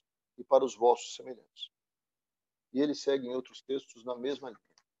mesmos e para os vossos semelhantes. E ele segue em outros textos na mesma linha.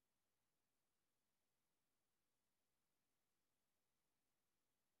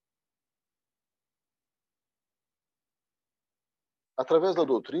 Através da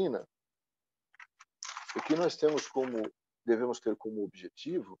doutrina, o que nós devemos ter como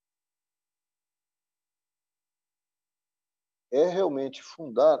objetivo é realmente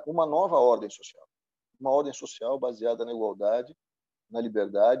fundar uma nova ordem social. Uma ordem social baseada na igualdade, na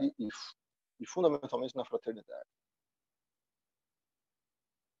liberdade e fundamentalmente na fraternidade.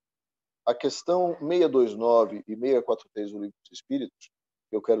 A questão 629 e 643 do Livro dos Espíritos,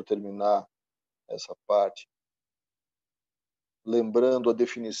 eu quero terminar essa parte lembrando a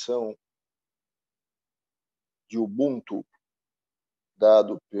definição de Ubuntu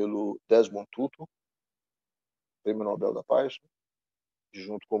dado pelo Desmond Tutu, Prêmio Nobel da Paz, que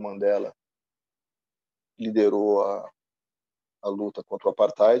junto com Mandela liderou a luta contra o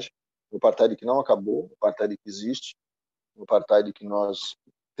apartheid, um apartheid que não acabou, um apartheid que existe, um apartheid que nós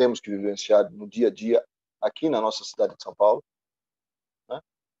temos que vivenciar no dia a dia aqui na nossa cidade de São Paulo, né?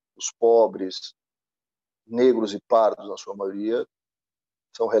 Os pobres, negros e pardos, na sua maioria,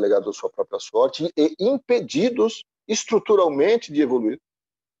 são relegados à sua própria sorte e impedidos estruturalmente de evoluir.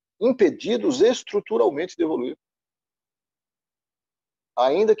 Impedidos estruturalmente de evoluir.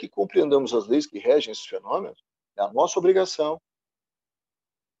 Ainda que compreendamos as leis que regem esses fenômenos, é a nossa obrigação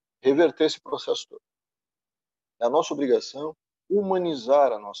reverter esse processo todo. É a nossa obrigação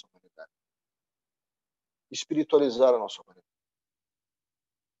humanizar a nossa humanidade. Espiritualizar a nossa humanidade.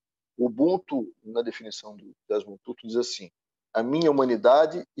 O Ubuntu, na definição do Desmond Tutu, diz assim: a minha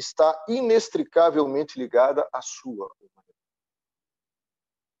humanidade está inextricavelmente ligada à sua humanidade.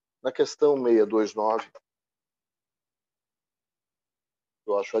 Na questão 629,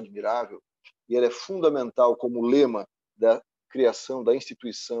 eu acho admirável, e ela é fundamental como lema da criação da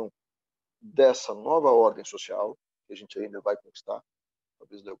instituição dessa nova ordem social, que a gente ainda vai conquistar,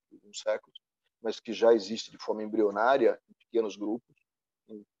 talvez daqui a alguns séculos, mas que já existe de forma embrionária em pequenos grupos,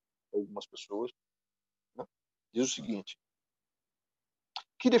 em algumas pessoas, né? Diz o seguinte: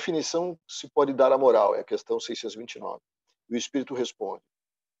 que definição se pode dar à moral? É a questão 629. E o Espírito responde: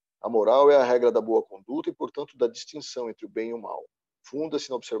 a moral é a regra da boa conduta e, portanto, da distinção entre o bem e o mal. Funda-se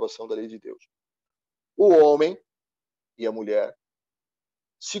na observação da lei de Deus. O homem e a mulher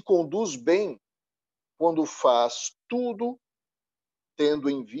se conduz bem quando faz tudo tendo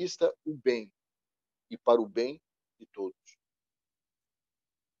em vista o bem e para o bem de todos.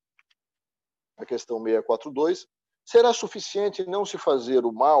 A questão 642. Será suficiente não se fazer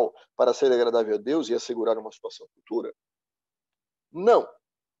o mal para ser agradável a Deus e assegurar uma situação futura? Não.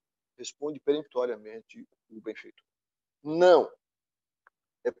 Responde peremptoriamente o benfeitor. Não.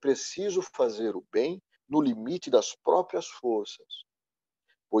 É preciso fazer o bem no limite das próprias forças,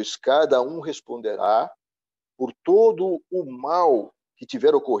 pois cada um responderá por todo o mal que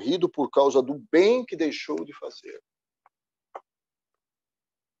tiver ocorrido por causa do bem que deixou de fazer.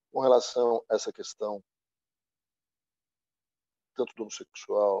 Com relação a essa questão, tanto do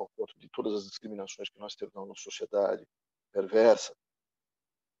homossexual, quanto de todas as discriminações que nós temos na nossa sociedade perversa,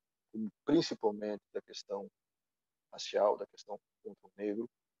 principalmente da questão racial, da questão contra o negro,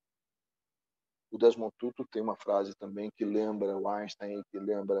 o Desmond Tutu tem uma frase também que lembra o Einstein, que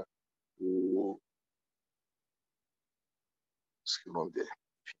lembra esqueci o nome dele.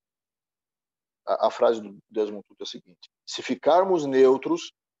 A frase do Desmond Tutu é a seguinte: se ficarmos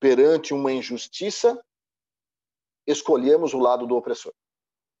neutros perante uma injustiça, escolhemos o lado do opressor.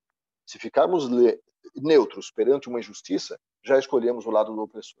 Se ficarmos neutros perante uma injustiça, já escolhemos o lado do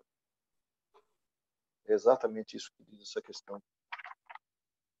opressor. É exatamente isso que diz essa questão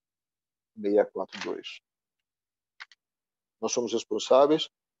 642. Nós somos responsáveis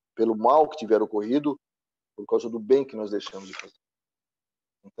pelo mal que tiver ocorrido por causa do bem que nós deixamos de fazer.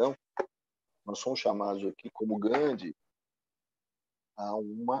 Então, nós somos chamados aqui, como Gandhi, a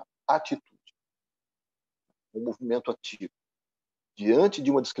uma atitude, um movimento ativo. Diante de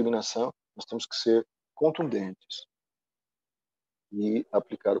uma discriminação, nós temos que ser contundentes e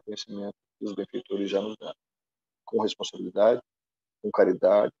aplicar o conhecimento que os benfeitores já nos dão, com responsabilidade, com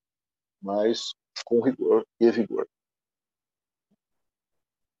caridade, mas com rigor e vigor.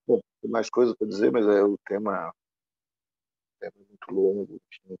 Bom, tem mais coisa para dizer, mas o tema é muito longo,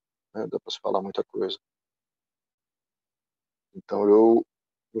 enfim, né? Dá para se falar muita coisa. Então, eu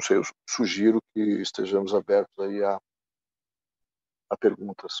não sei, eu sugiro que estejamos abertos aí a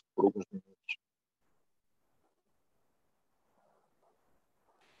perguntas por alguns minutos.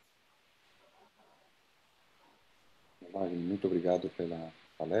 Vagner, muito obrigado pela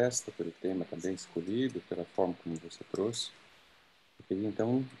palestra, pelo tema também escolhido, pela forma como você trouxe. Eu queria,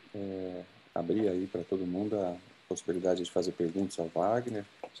 então, abrir aí para todo mundo a possibilidade de fazer perguntas ao Vagner.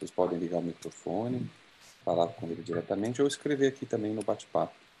 Vocês podem ligar o microfone, falar com ele diretamente ou escrever aqui também no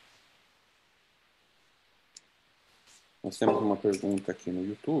bate-papo. Nós temos uma pergunta aqui no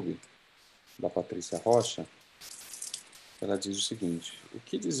YouTube, da Patrícia Rocha. Ela diz o seguinte: o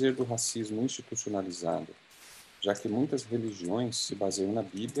que dizer do racismo institucionalizado, já que muitas religiões se baseiam na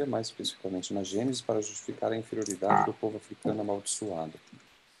Bíblia, mais especificamente na Gênesis, para justificar a inferioridade do povo africano amaldiçoado?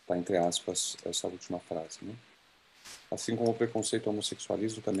 Está entre aspas essa última frase, né? Assim como o preconceito ao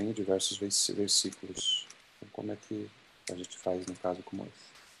homossexualismo também em diversos versículos. Então, como é que a gente faz num caso como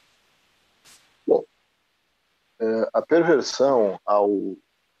esse? Bom, a perversão ao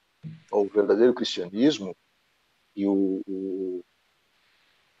verdadeiro cristianismo e o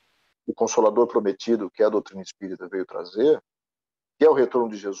Consolador prometido que a doutrina espírita veio trazer, que é o retorno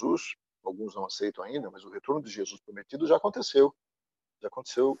de Jesus, alguns não aceitam ainda, mas o retorno de Jesus prometido já aconteceu de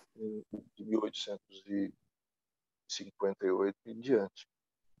 1858 em diante,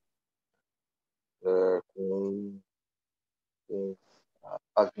 com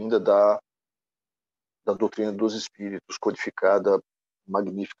a vinda da doutrina dos espíritos, codificada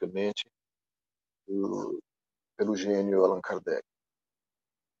magnificamente pelo gênio Allan Kardec.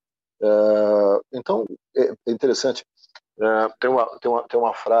 Então, é interessante. Tem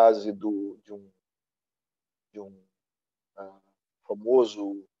uma frase de um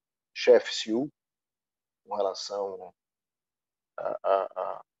famoso chefe Sioux com relação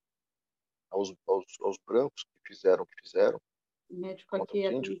aos brancos que fizeram o que fizeram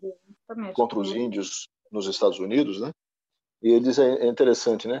contra os índios nos Estados Unidos, né? E ele diz, é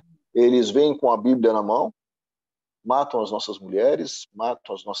interessante, né? Eles vêm com a Bíblia na mão, matam as nossas mulheres,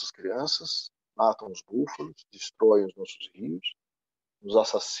 matam as nossas crianças, matam os búfalos, destroem os nossos rios, nos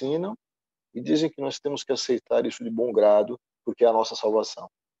assassinam e dizem que nós temos que aceitar isso de bom grado, porque é a nossa salvação.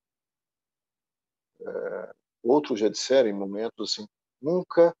 Outros já disseram em momentos assim,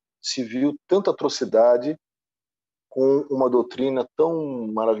 nunca se viu tanta atrocidade com uma doutrina tão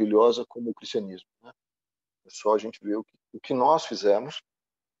maravilhosa como o cristianismo, né? É só a gente ver o que nós fizemos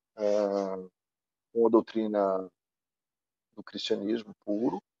com a doutrina do cristianismo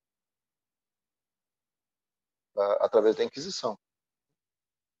puro através da Inquisição.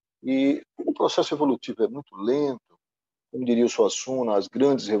 E o processo evolutivo é muito lento, como diria o Suassuna, as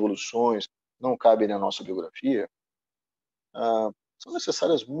grandes revoluções não cabem na nossa biografia. São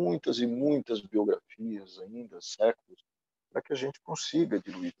necessárias muitas e muitas biografias ainda, séculos, para que a gente consiga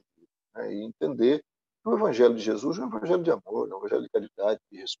diluir tudo, né? E entender que o Evangelho de Jesus é um Evangelho de amor, é um Evangelho de caridade,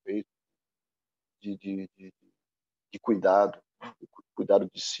 de respeito, de cuidado, né? Cuidado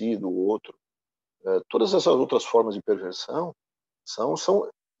de si, do outro. Todas essas outras formas de perversão são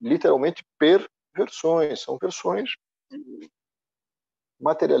literalmente perversões, são versões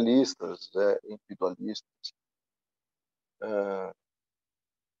materialistas, individualistas,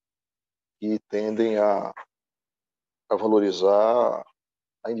 que tendem a valorizar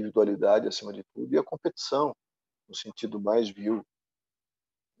a individualidade acima de tudo e a competição, no sentido mais vil.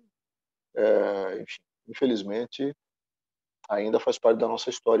 Enfim, infelizmente, ainda faz parte da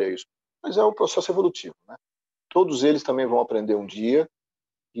nossa história isso. Mas é um processo evolutivo, né? Todos eles também vão aprender um dia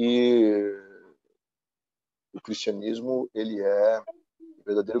que o cristianismo, o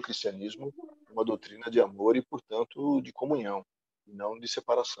verdadeiro cristianismo, uma doutrina de amor e, portanto, de comunhão, e não de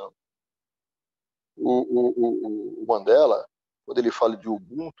separação. O Mandela, quando ele fala de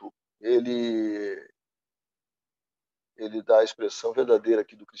Ubuntu, ele dá a expressão verdadeira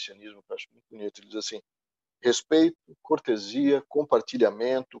aqui do cristianismo, que eu acho muito bonito. Ele diz assim: respeito, cortesia,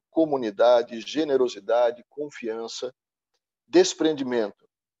 compartilhamento, comunidade, generosidade, confiança, desprendimento.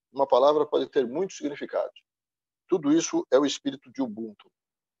 Uma palavra pode ter muitos significados. Tudo isso é o espírito de Ubuntu.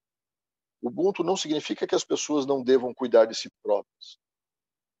 Ubuntu não significa que as pessoas não devam cuidar de si próprias.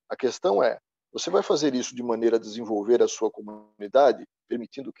 A questão é, você vai fazer isso de maneira a desenvolver a sua comunidade,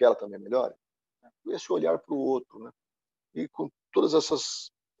 permitindo que ela também melhore? Esse olhar para o outro, né? E com todas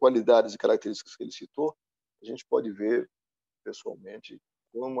essas qualidades e características que ele citou, a gente pode ver pessoalmente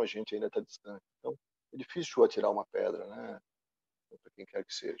como a gente ainda está distante. Então, é difícil atirar uma pedra, né? Para quem quer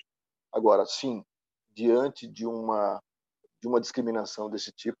que seja. Agora, sim, diante de uma discriminação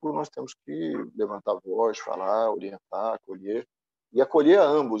desse tipo, nós temos que levantar a voz, falar, orientar, acolher, e acolher a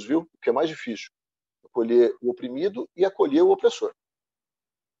ambos, viu? O que é mais difícil. Acolher o oprimido e acolher o opressor.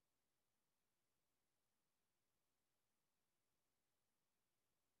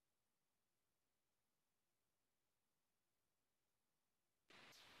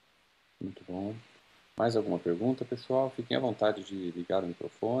 Muito bom. Mais alguma pergunta, pessoal? Fiquem à vontade de ligar o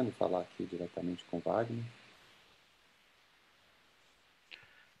microfone e falar aqui diretamente com o Wagner.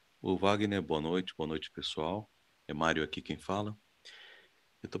 O Vagner, boa noite pessoal. É Mário aqui quem fala.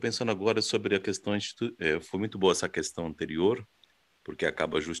 Eu estou pensando agora sobre a questão, foi muito boa essa questão anterior, porque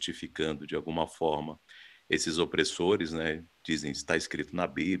acaba justificando de alguma forma esses opressores, né? Dizem, está escrito na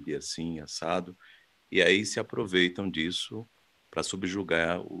Bíblia, assim, assado, e aí se aproveitam disso para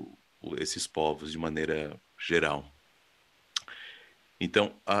subjugar esses povos de maneira geral.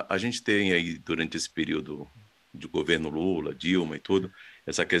 Então, a gente tem aí, durante esse período de governo Lula, Dilma e tudo,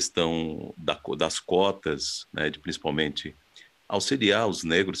 essa questão das cotas, né, de principalmente auxiliar os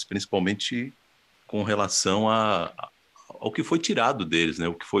negros, principalmente com relação ao que foi tirado deles, né,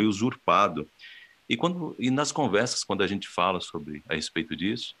 o que foi usurpado. E nas conversas, quando a gente fala a respeito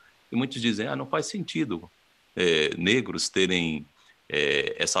disso, e muitos dizem, não faz sentido negros terem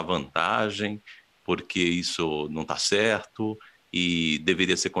essa vantagem, porque isso não está certo, e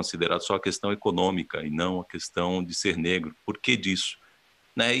deveria ser considerado só a questão econômica e não a questão de ser negro. Por que disso?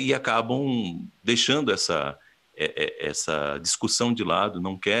 Né? E acabam deixando essa discussão de lado,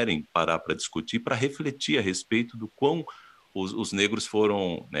 não querem parar para discutir, para refletir a respeito do quão os negros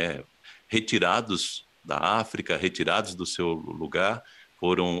foram, né, retirados da África, retirados do seu lugar,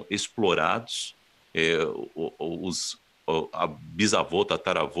 foram explorados, a bisavô,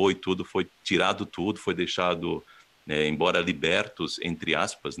 tataravô e tudo foi tirado, tudo foi deixado, né, embora libertos, entre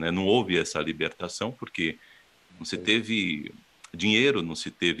aspas, né, não houve essa libertação porque não se teve dinheiro, não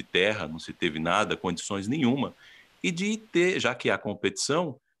se teve terra, não se teve nada, condições nenhuma. E de ter, já que há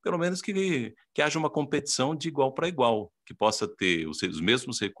competição, pelo menos que haja uma competição de igual para igual, que possa ter os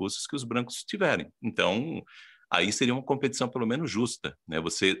mesmos recursos que os brancos tiverem. Então, aí seria uma competição pelo menos justa, né?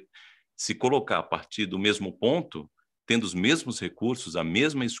 Você se colocar a partir do mesmo ponto, tendo os mesmos recursos, a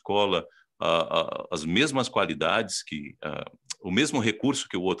mesma escola, as mesmas qualidades, o mesmo recurso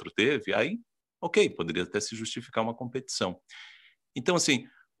que o outro teve, aí, ok, poderia até se justificar uma competição. Então, assim,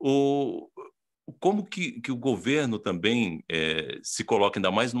 como que o governo também se coloca,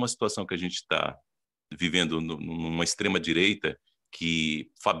 ainda mais numa situação que a gente está vivendo numa extrema-direita, que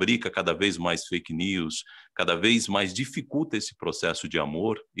fabrica cada vez mais fake news, cada vez mais dificulta esse processo de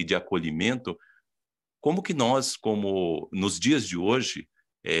amor e de acolhimento, como que nós, como nos dias de hoje,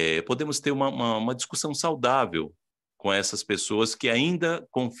 podemos ter uma discussão saudável com essas pessoas que ainda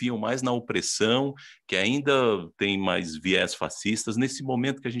confiam mais na opressão, que ainda têm mais viés fascistas, nesse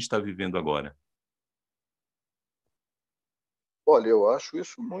momento que a gente está vivendo agora? Olha, eu acho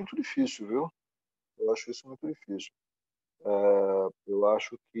isso muito difícil, viu? Eu acho isso muito difícil. Eu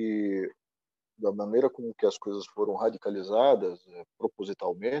acho que, da maneira como que as coisas foram radicalizadas,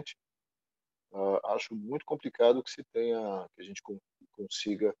 propositalmente, acho muito complicado que que a gente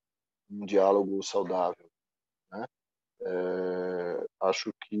consiga um diálogo saudável, né?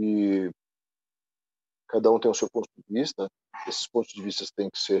 Acho que cada um tem o seu ponto de vista, esses pontos de vista têm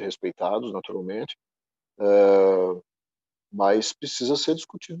que ser respeitados, naturalmente, mas precisa ser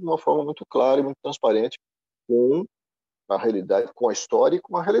discutido de uma forma muito clara e muito transparente com a realidade, com a história e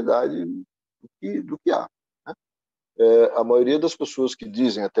com a realidade do que há. Né? A maioria das pessoas que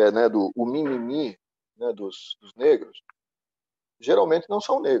dizem até, né, o mimimi, né, dos negros, geralmente não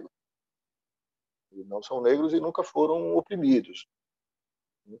são negros. E não são negros e nunca foram oprimidos.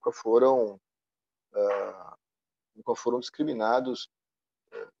 Nunca foram nunca foram discriminados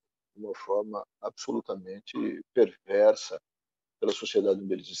de uma forma absolutamente perversa pela sociedade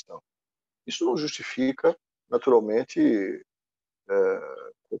onde eles estão. Isso não justifica, naturalmente,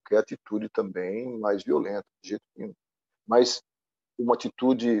 qualquer atitude também mais violenta, de jeito nenhum. Mas uma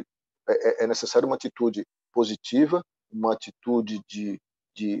atitude, é necessário uma atitude positiva, uma atitude de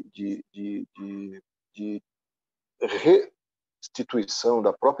restituição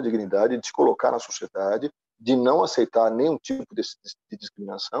da própria dignidade, de se colocar na sociedade, de não aceitar nenhum tipo de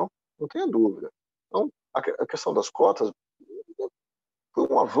discriminação, não tenha dúvida. Então, a questão das cotas foi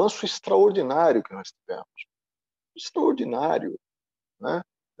um avanço extraordinário que nós tivemos. Extraordinário, né?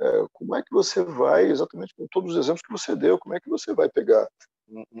 Como é que você vai, exatamente com todos os exemplos que você deu, como é que você vai pegar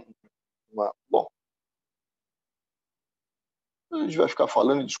uma... Bom, a gente vai ficar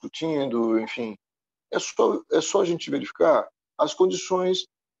falando e discutindo, enfim. É só a gente verificar as condições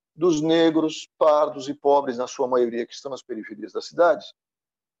dos negros, pardos e pobres, na sua maioria, que estão nas periferias das cidades,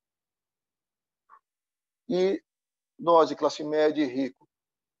 e nós, de classe média e rico,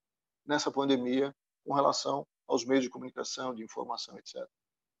 nessa pandemia, com relação aos meios de comunicação, de informação, etc.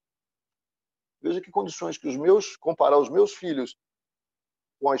 Veja que condições que comparar os meus filhos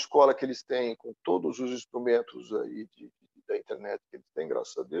com a escola que eles têm, com todos os instrumentos aí da internet que eles têm,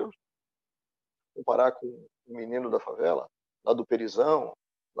 graças a Deus, comparar com o menino da favela, lá do Perizão,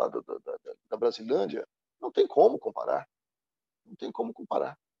 lá da Brasilândia, não tem como comparar. Não tem como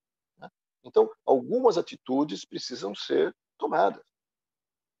comparar. Né? Então, algumas atitudes precisam ser tomadas.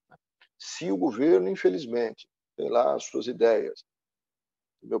 Se o governo, infelizmente, tem lá as suas ideias,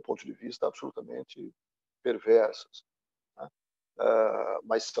 do meu ponto de vista, absolutamente perversas, né?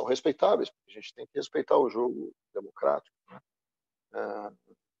 Mas são respeitáveis, porque a gente tem que respeitar o jogo democrático. Né?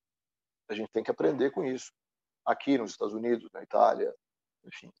 A gente tem que aprender com isso. Aqui nos Estados Unidos, na Itália,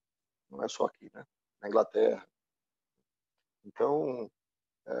 enfim, não é só aqui, né? Na Inglaterra. Então,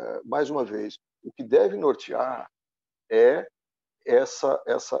 mais uma vez, o que deve nortear é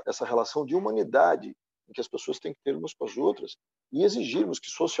essa relação de humanidade em que as pessoas têm que ter umas com as outras e exigirmos que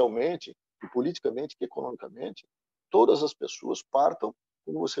socialmente, que politicamente, que economicamente, todas as pessoas partam,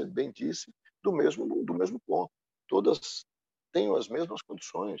 como você bem disse, do mesmo ponto. Todas tenham as mesmas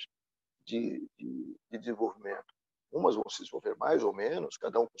condições de desenvolvimento. Umas vão se desenvolver mais ou menos,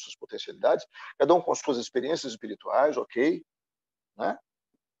 cada um com suas potencialidades, cada um com as suas experiências espirituais, ok, né?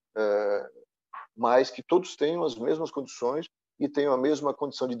 Mas que todos tenham as mesmas condições e tenham a mesma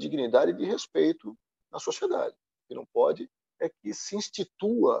condição de dignidade e de respeito na sociedade. O que não pode é que se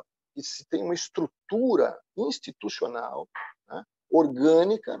institua, que se tenha uma estrutura institucional, né,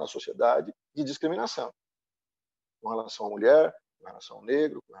 orgânica na sociedade de discriminação. Com relação à mulher, com relação ao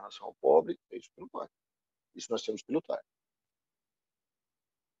negro, com relação ao pobre, é isso que não pode. Isso nós temos que lutar.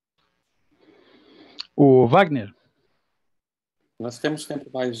 O Vagner. Nós temos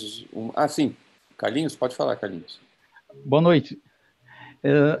tempo mais um... sim. Carlinhos, pode falar, Carlinhos. Boa noite.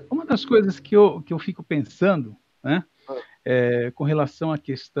 Uma das coisas que eu fico pensando, né, com relação à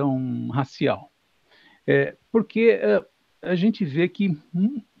questão racial, porque a gente vê que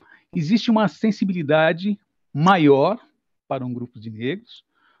existe uma sensibilidade maior para um grupo de negros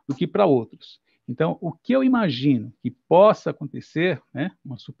do que para outros. Então, o que eu imagino que possa acontecer, né,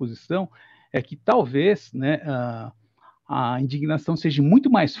 uma suposição, é que talvez, né, a indignação seja muito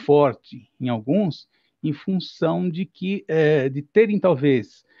mais forte em alguns, em função de terem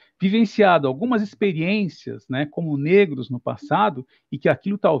talvez vivenciado algumas experiências, né, como negros no passado, e que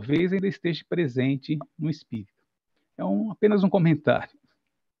aquilo talvez ainda esteja presente no espírito. É apenas um comentário.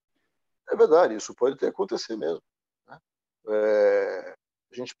 É verdade, isso pode ter acontecido mesmo. Né?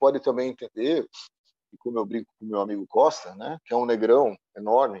 A gente pode também entender, e como eu brinco com o meu amigo Costa, né, que é um negrão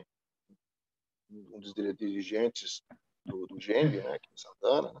enorme, um dos dirigentes do GENG, né, aqui em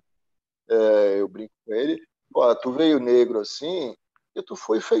Santana, né? Eu brinco com ele, pô, tu veio negro assim, e tu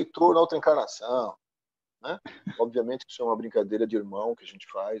foi feitor na outra encarnação, né? Obviamente que isso é uma brincadeira de irmão que a gente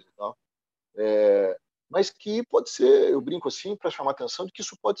faz e tal, mas que pode ser, eu brinco assim, para chamar a atenção de que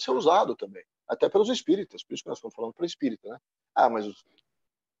isso pode ser usado também, até pelos espíritas, por isso que nós estamos falando para espírita, né? Mas o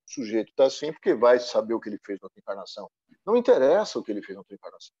sujeito está assim porque vai saber o que ele fez na outra encarnação. Não interessa o que ele fez na outra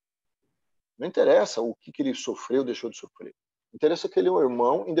encarnação. Não interessa o que ele sofreu, deixou de sofrer. Interessa que ele é um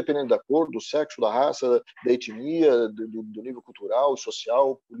irmão, independente da cor, do sexo, da raça, da etnia, do nível cultural,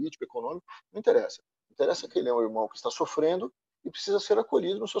 social, político, econômico. Não interessa. Interessa que ele é um irmão que está sofrendo e precisa ser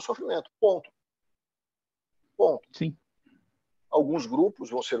acolhido no seu sofrimento. Ponto. Ponto. Sim. Alguns grupos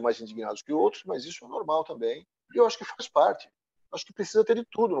vão ser mais indignados que outros, mas isso é normal também. E eu acho que faz parte. Eu acho que precisa ter de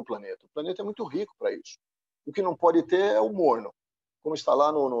tudo no planeta. O planeta é muito rico para isso. O que não pode ter é o morno, como está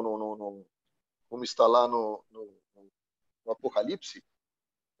lá como está lá no Apocalipse,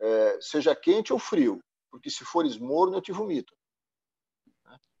 seja quente ou frio, porque se fores morno, eu te vomito.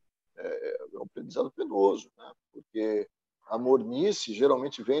 É um aprendizado penoso, né? Porque a mornice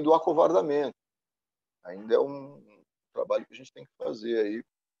geralmente vem do acovardamento. Ainda é um trabalho que a gente tem que fazer aí,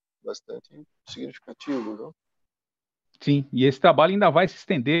 bastante significativo, viu? Sim, e esse trabalho ainda vai se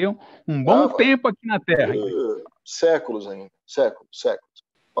estender um bom tempo aqui na Terra. Séculos ainda, séculos.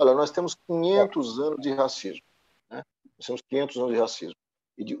 Olha, nós temos 500 anos de racismo, né? Nós temos 500 anos de racismo.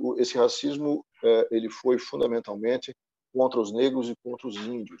 E esse racismo ele foi fundamentalmente contra os negros e contra os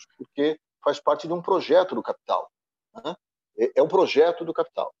índios, porque faz parte de um projeto do capital, né? É um projeto do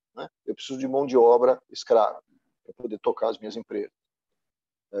capital, né? Eu preciso de mão de obra escrava para poder tocar as minhas empresas.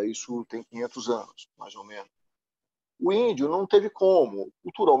 Isso tem 500 anos, mais ou menos. O índio não teve como,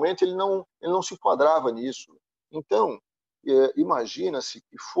 culturalmente ele não se enquadrava nisso. Então, imagina-se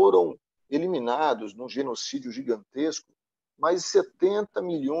que foram eliminados num genocídio gigantesco mais de 70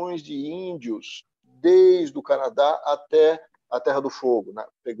 milhões de índios, desde o Canadá até a Terra do Fogo, né?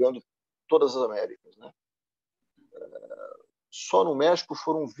 Pegando todas as Américas, né? Só no México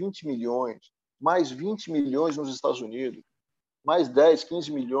foram 20 milhões, mais 20 milhões nos Estados Unidos, mais 10,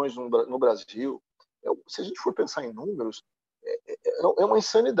 15 milhões no Brasil. Se a gente for pensar em números, é uma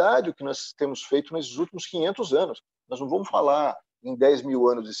insanidade o que nós temos feito nesses últimos 500 anos. Nós não vamos falar em 10 mil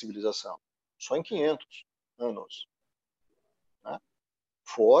anos de civilização, só em 500 anos. Né?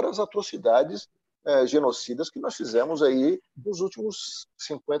 Fora as atrocidades genocidas que nós fizemos aí nos últimos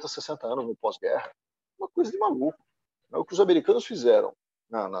 50, 60 anos no pós-guerra. Uma coisa de maluco. O que os americanos fizeram,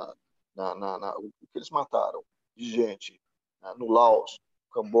 o que eles mataram de gente no Laos,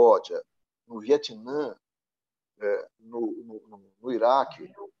 no Camboja, no Vietnã, no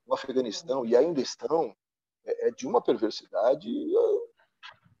Iraque, no Afeganistão, e ainda estão, de uma perversidade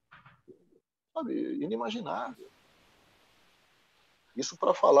inimaginável. Isso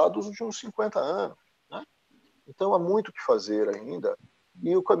para falar dos últimos 50 anos. Né? Então há muito o que fazer ainda,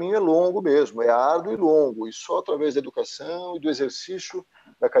 e o caminho é longo mesmo, é árduo e longo, e só através da educação e do exercício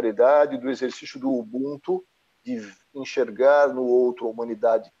da caridade, do exercício do Ubuntu, de enxergar no outro a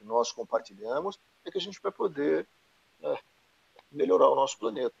humanidade que nós compartilhamos, é que a gente vai poder melhorar o nosso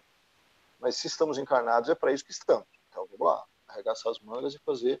planeta. Mas se estamos encarnados, é para isso que estamos. Então vamos lá, arregaçar as mangas e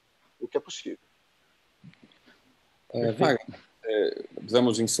fazer o que é possível. Wagner,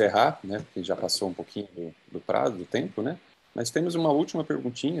 precisamos encerrar, né, porque já passou um pouquinho do prazo, do tempo, né? Mas temos uma última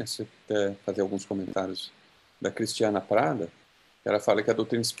perguntinha, se puder fazer alguns comentários, da Cristiana Prada. Ela fala que a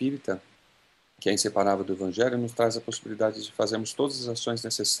doutrina espírita, que é inseparável do Evangelho, nos traz a possibilidade de fazermos todas as ações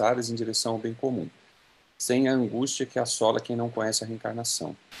necessárias em direção ao bem comum, sem a angústia que assola quem não conhece a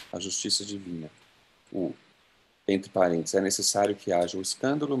reencarnação, a justiça divina. Entre parênteses, é necessário que haja o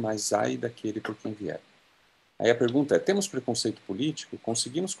escândalo, mas ai daquele por quem vier. Aí a pergunta é, temos preconceito político?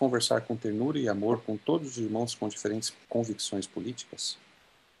 Conseguimos conversar com ternura e amor com todos os irmãos com diferentes convicções políticas?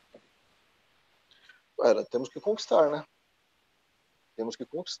 Temos que conquistar, né? Temos que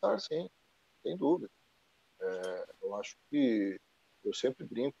conquistar, sim, sem dúvida. Eu acho que eu sempre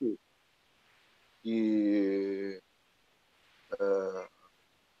brinco que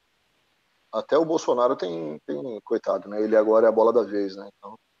até o Bolsonaro tem coitado, né? Ele agora é a bola da vez, né?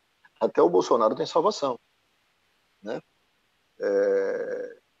 Então, até o Bolsonaro tem salvação, né?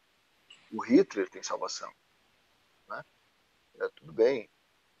 O Hitler tem salvação, né? Tudo bem.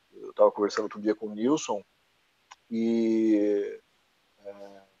 Eu estava conversando outro dia com o Nilson e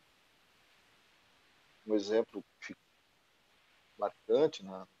um exemplo marcante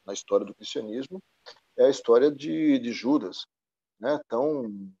na história do cristianismo é a história de Judas, né?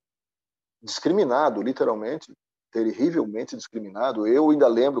 Tão discriminado, literalmente, terrivelmente discriminado. Eu ainda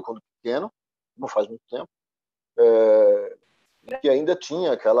lembro quando pequeno, não faz muito tempo, que ainda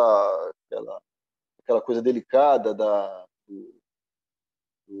tinha aquela coisa delicada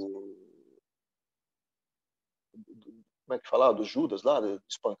como é que falava? Do Judas lá, de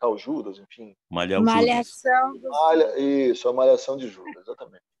espancar o Judas, enfim. Malhação do Isso, a malhação de Judas,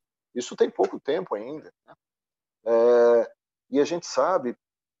 exatamente. Isso tem pouco tempo ainda. Né? E a gente sabe,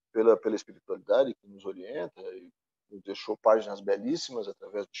 pela espiritualidade que nos orienta, e nos deixou páginas belíssimas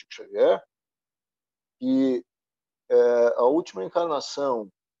através do Chico Xavier, que a última encarnação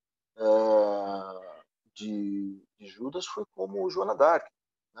de Judas foi como Joana d'Arc.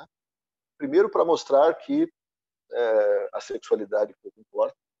 Né? Primeiro, para mostrar que a sexualidade pouco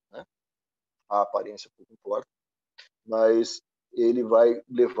importa, né? A aparência pouco importa, mas ele vai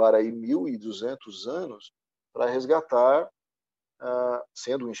levar aí 1.200 anos para resgatar,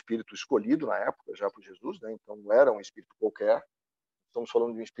 sendo um espírito escolhido na época já por Jesus, né? Então não era um espírito qualquer, estamos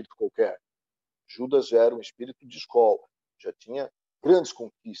falando de um espírito qualquer. Judas já era um espírito de escola, já tinha grandes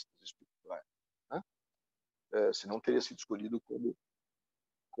conquistas espirituais, né? Senão teria sido escolhido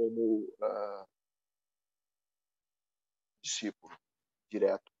como discípulo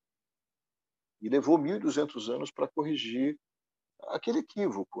direto. E levou 1.200 anos para corrigir aquele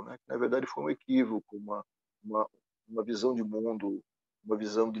equívoco, né? Que na verdade foi um equívoco, uma visão de mundo, uma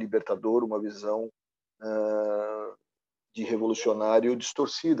visão de libertador, uma visão de revolucionário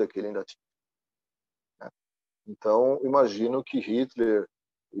distorcida que ele ainda tinha, né? Então, imagino que Hitler,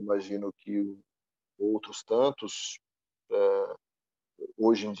 imagino que outros tantos,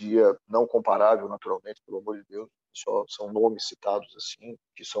 hoje em dia não comparável naturalmente, pelo amor de Deus, só são nomes citados assim,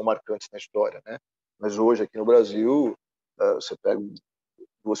 que são marcantes na história, né? Mas hoje aqui no Brasil, você pega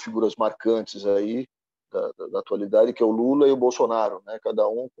duas figuras marcantes aí da atualidade, que é o Lula e o Bolsonaro, né? Cada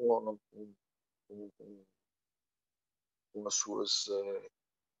um com as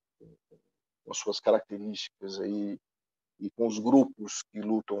suas características aí e com os grupos que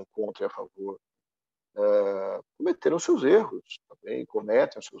lutam contra e a favor. Cometeram seus erros também,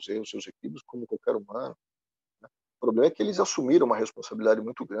 cometem os seus erros, seus equívocos, como qualquer humano, né? O problema é que eles assumiram uma responsabilidade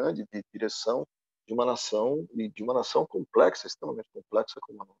muito grande de direção de uma nação, e de uma nação complexa, extremamente complexa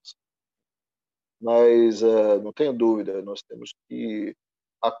como a nossa. Mas não tenho dúvida, nós temos que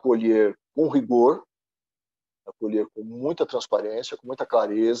acolher com rigor, acolher com muita transparência, com muita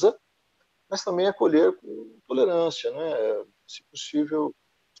clareza, mas também acolher com tolerância, né? Se possível,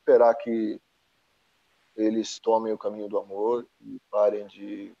 esperar que eles tomem o caminho do amor e parem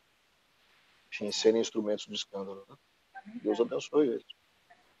de, enfim, serem instrumentos do escândalo, né? Deus abençoe eles.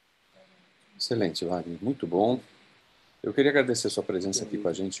 Excelente, Wagner. Muito bom. Eu queria agradecer a sua presença aqui com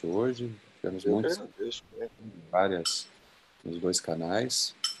a gente hoje. Tivemos muitas, várias nos 2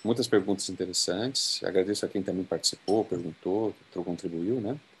 canais. Muitas perguntas interessantes. Agradeço a quem também participou, perguntou, contribuiu,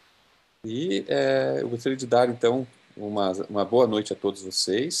 né? E eu gostaria de dar, então, uma boa noite a todos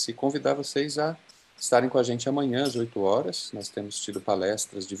vocês e convidar vocês a estarem com a gente amanhã às 8 horas. Nós temos tido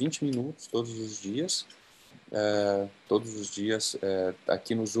palestras de 20 minutos todos os dias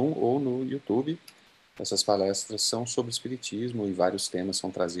aqui no Zoom ou no YouTube. Essas palestras são sobre espiritismo e vários temas são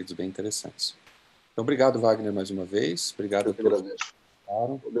trazidos bem interessantes. Então, obrigado, Wagner, mais uma vez. Obrigado a todos. Agradeço.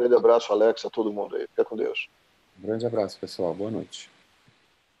 Um grande abraço, Alex, a todo mundo aí. Fica com Deus. Um grande abraço, pessoal. Boa noite.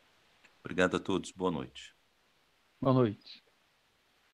 Obrigado a todos. Boa noite. Boa noite.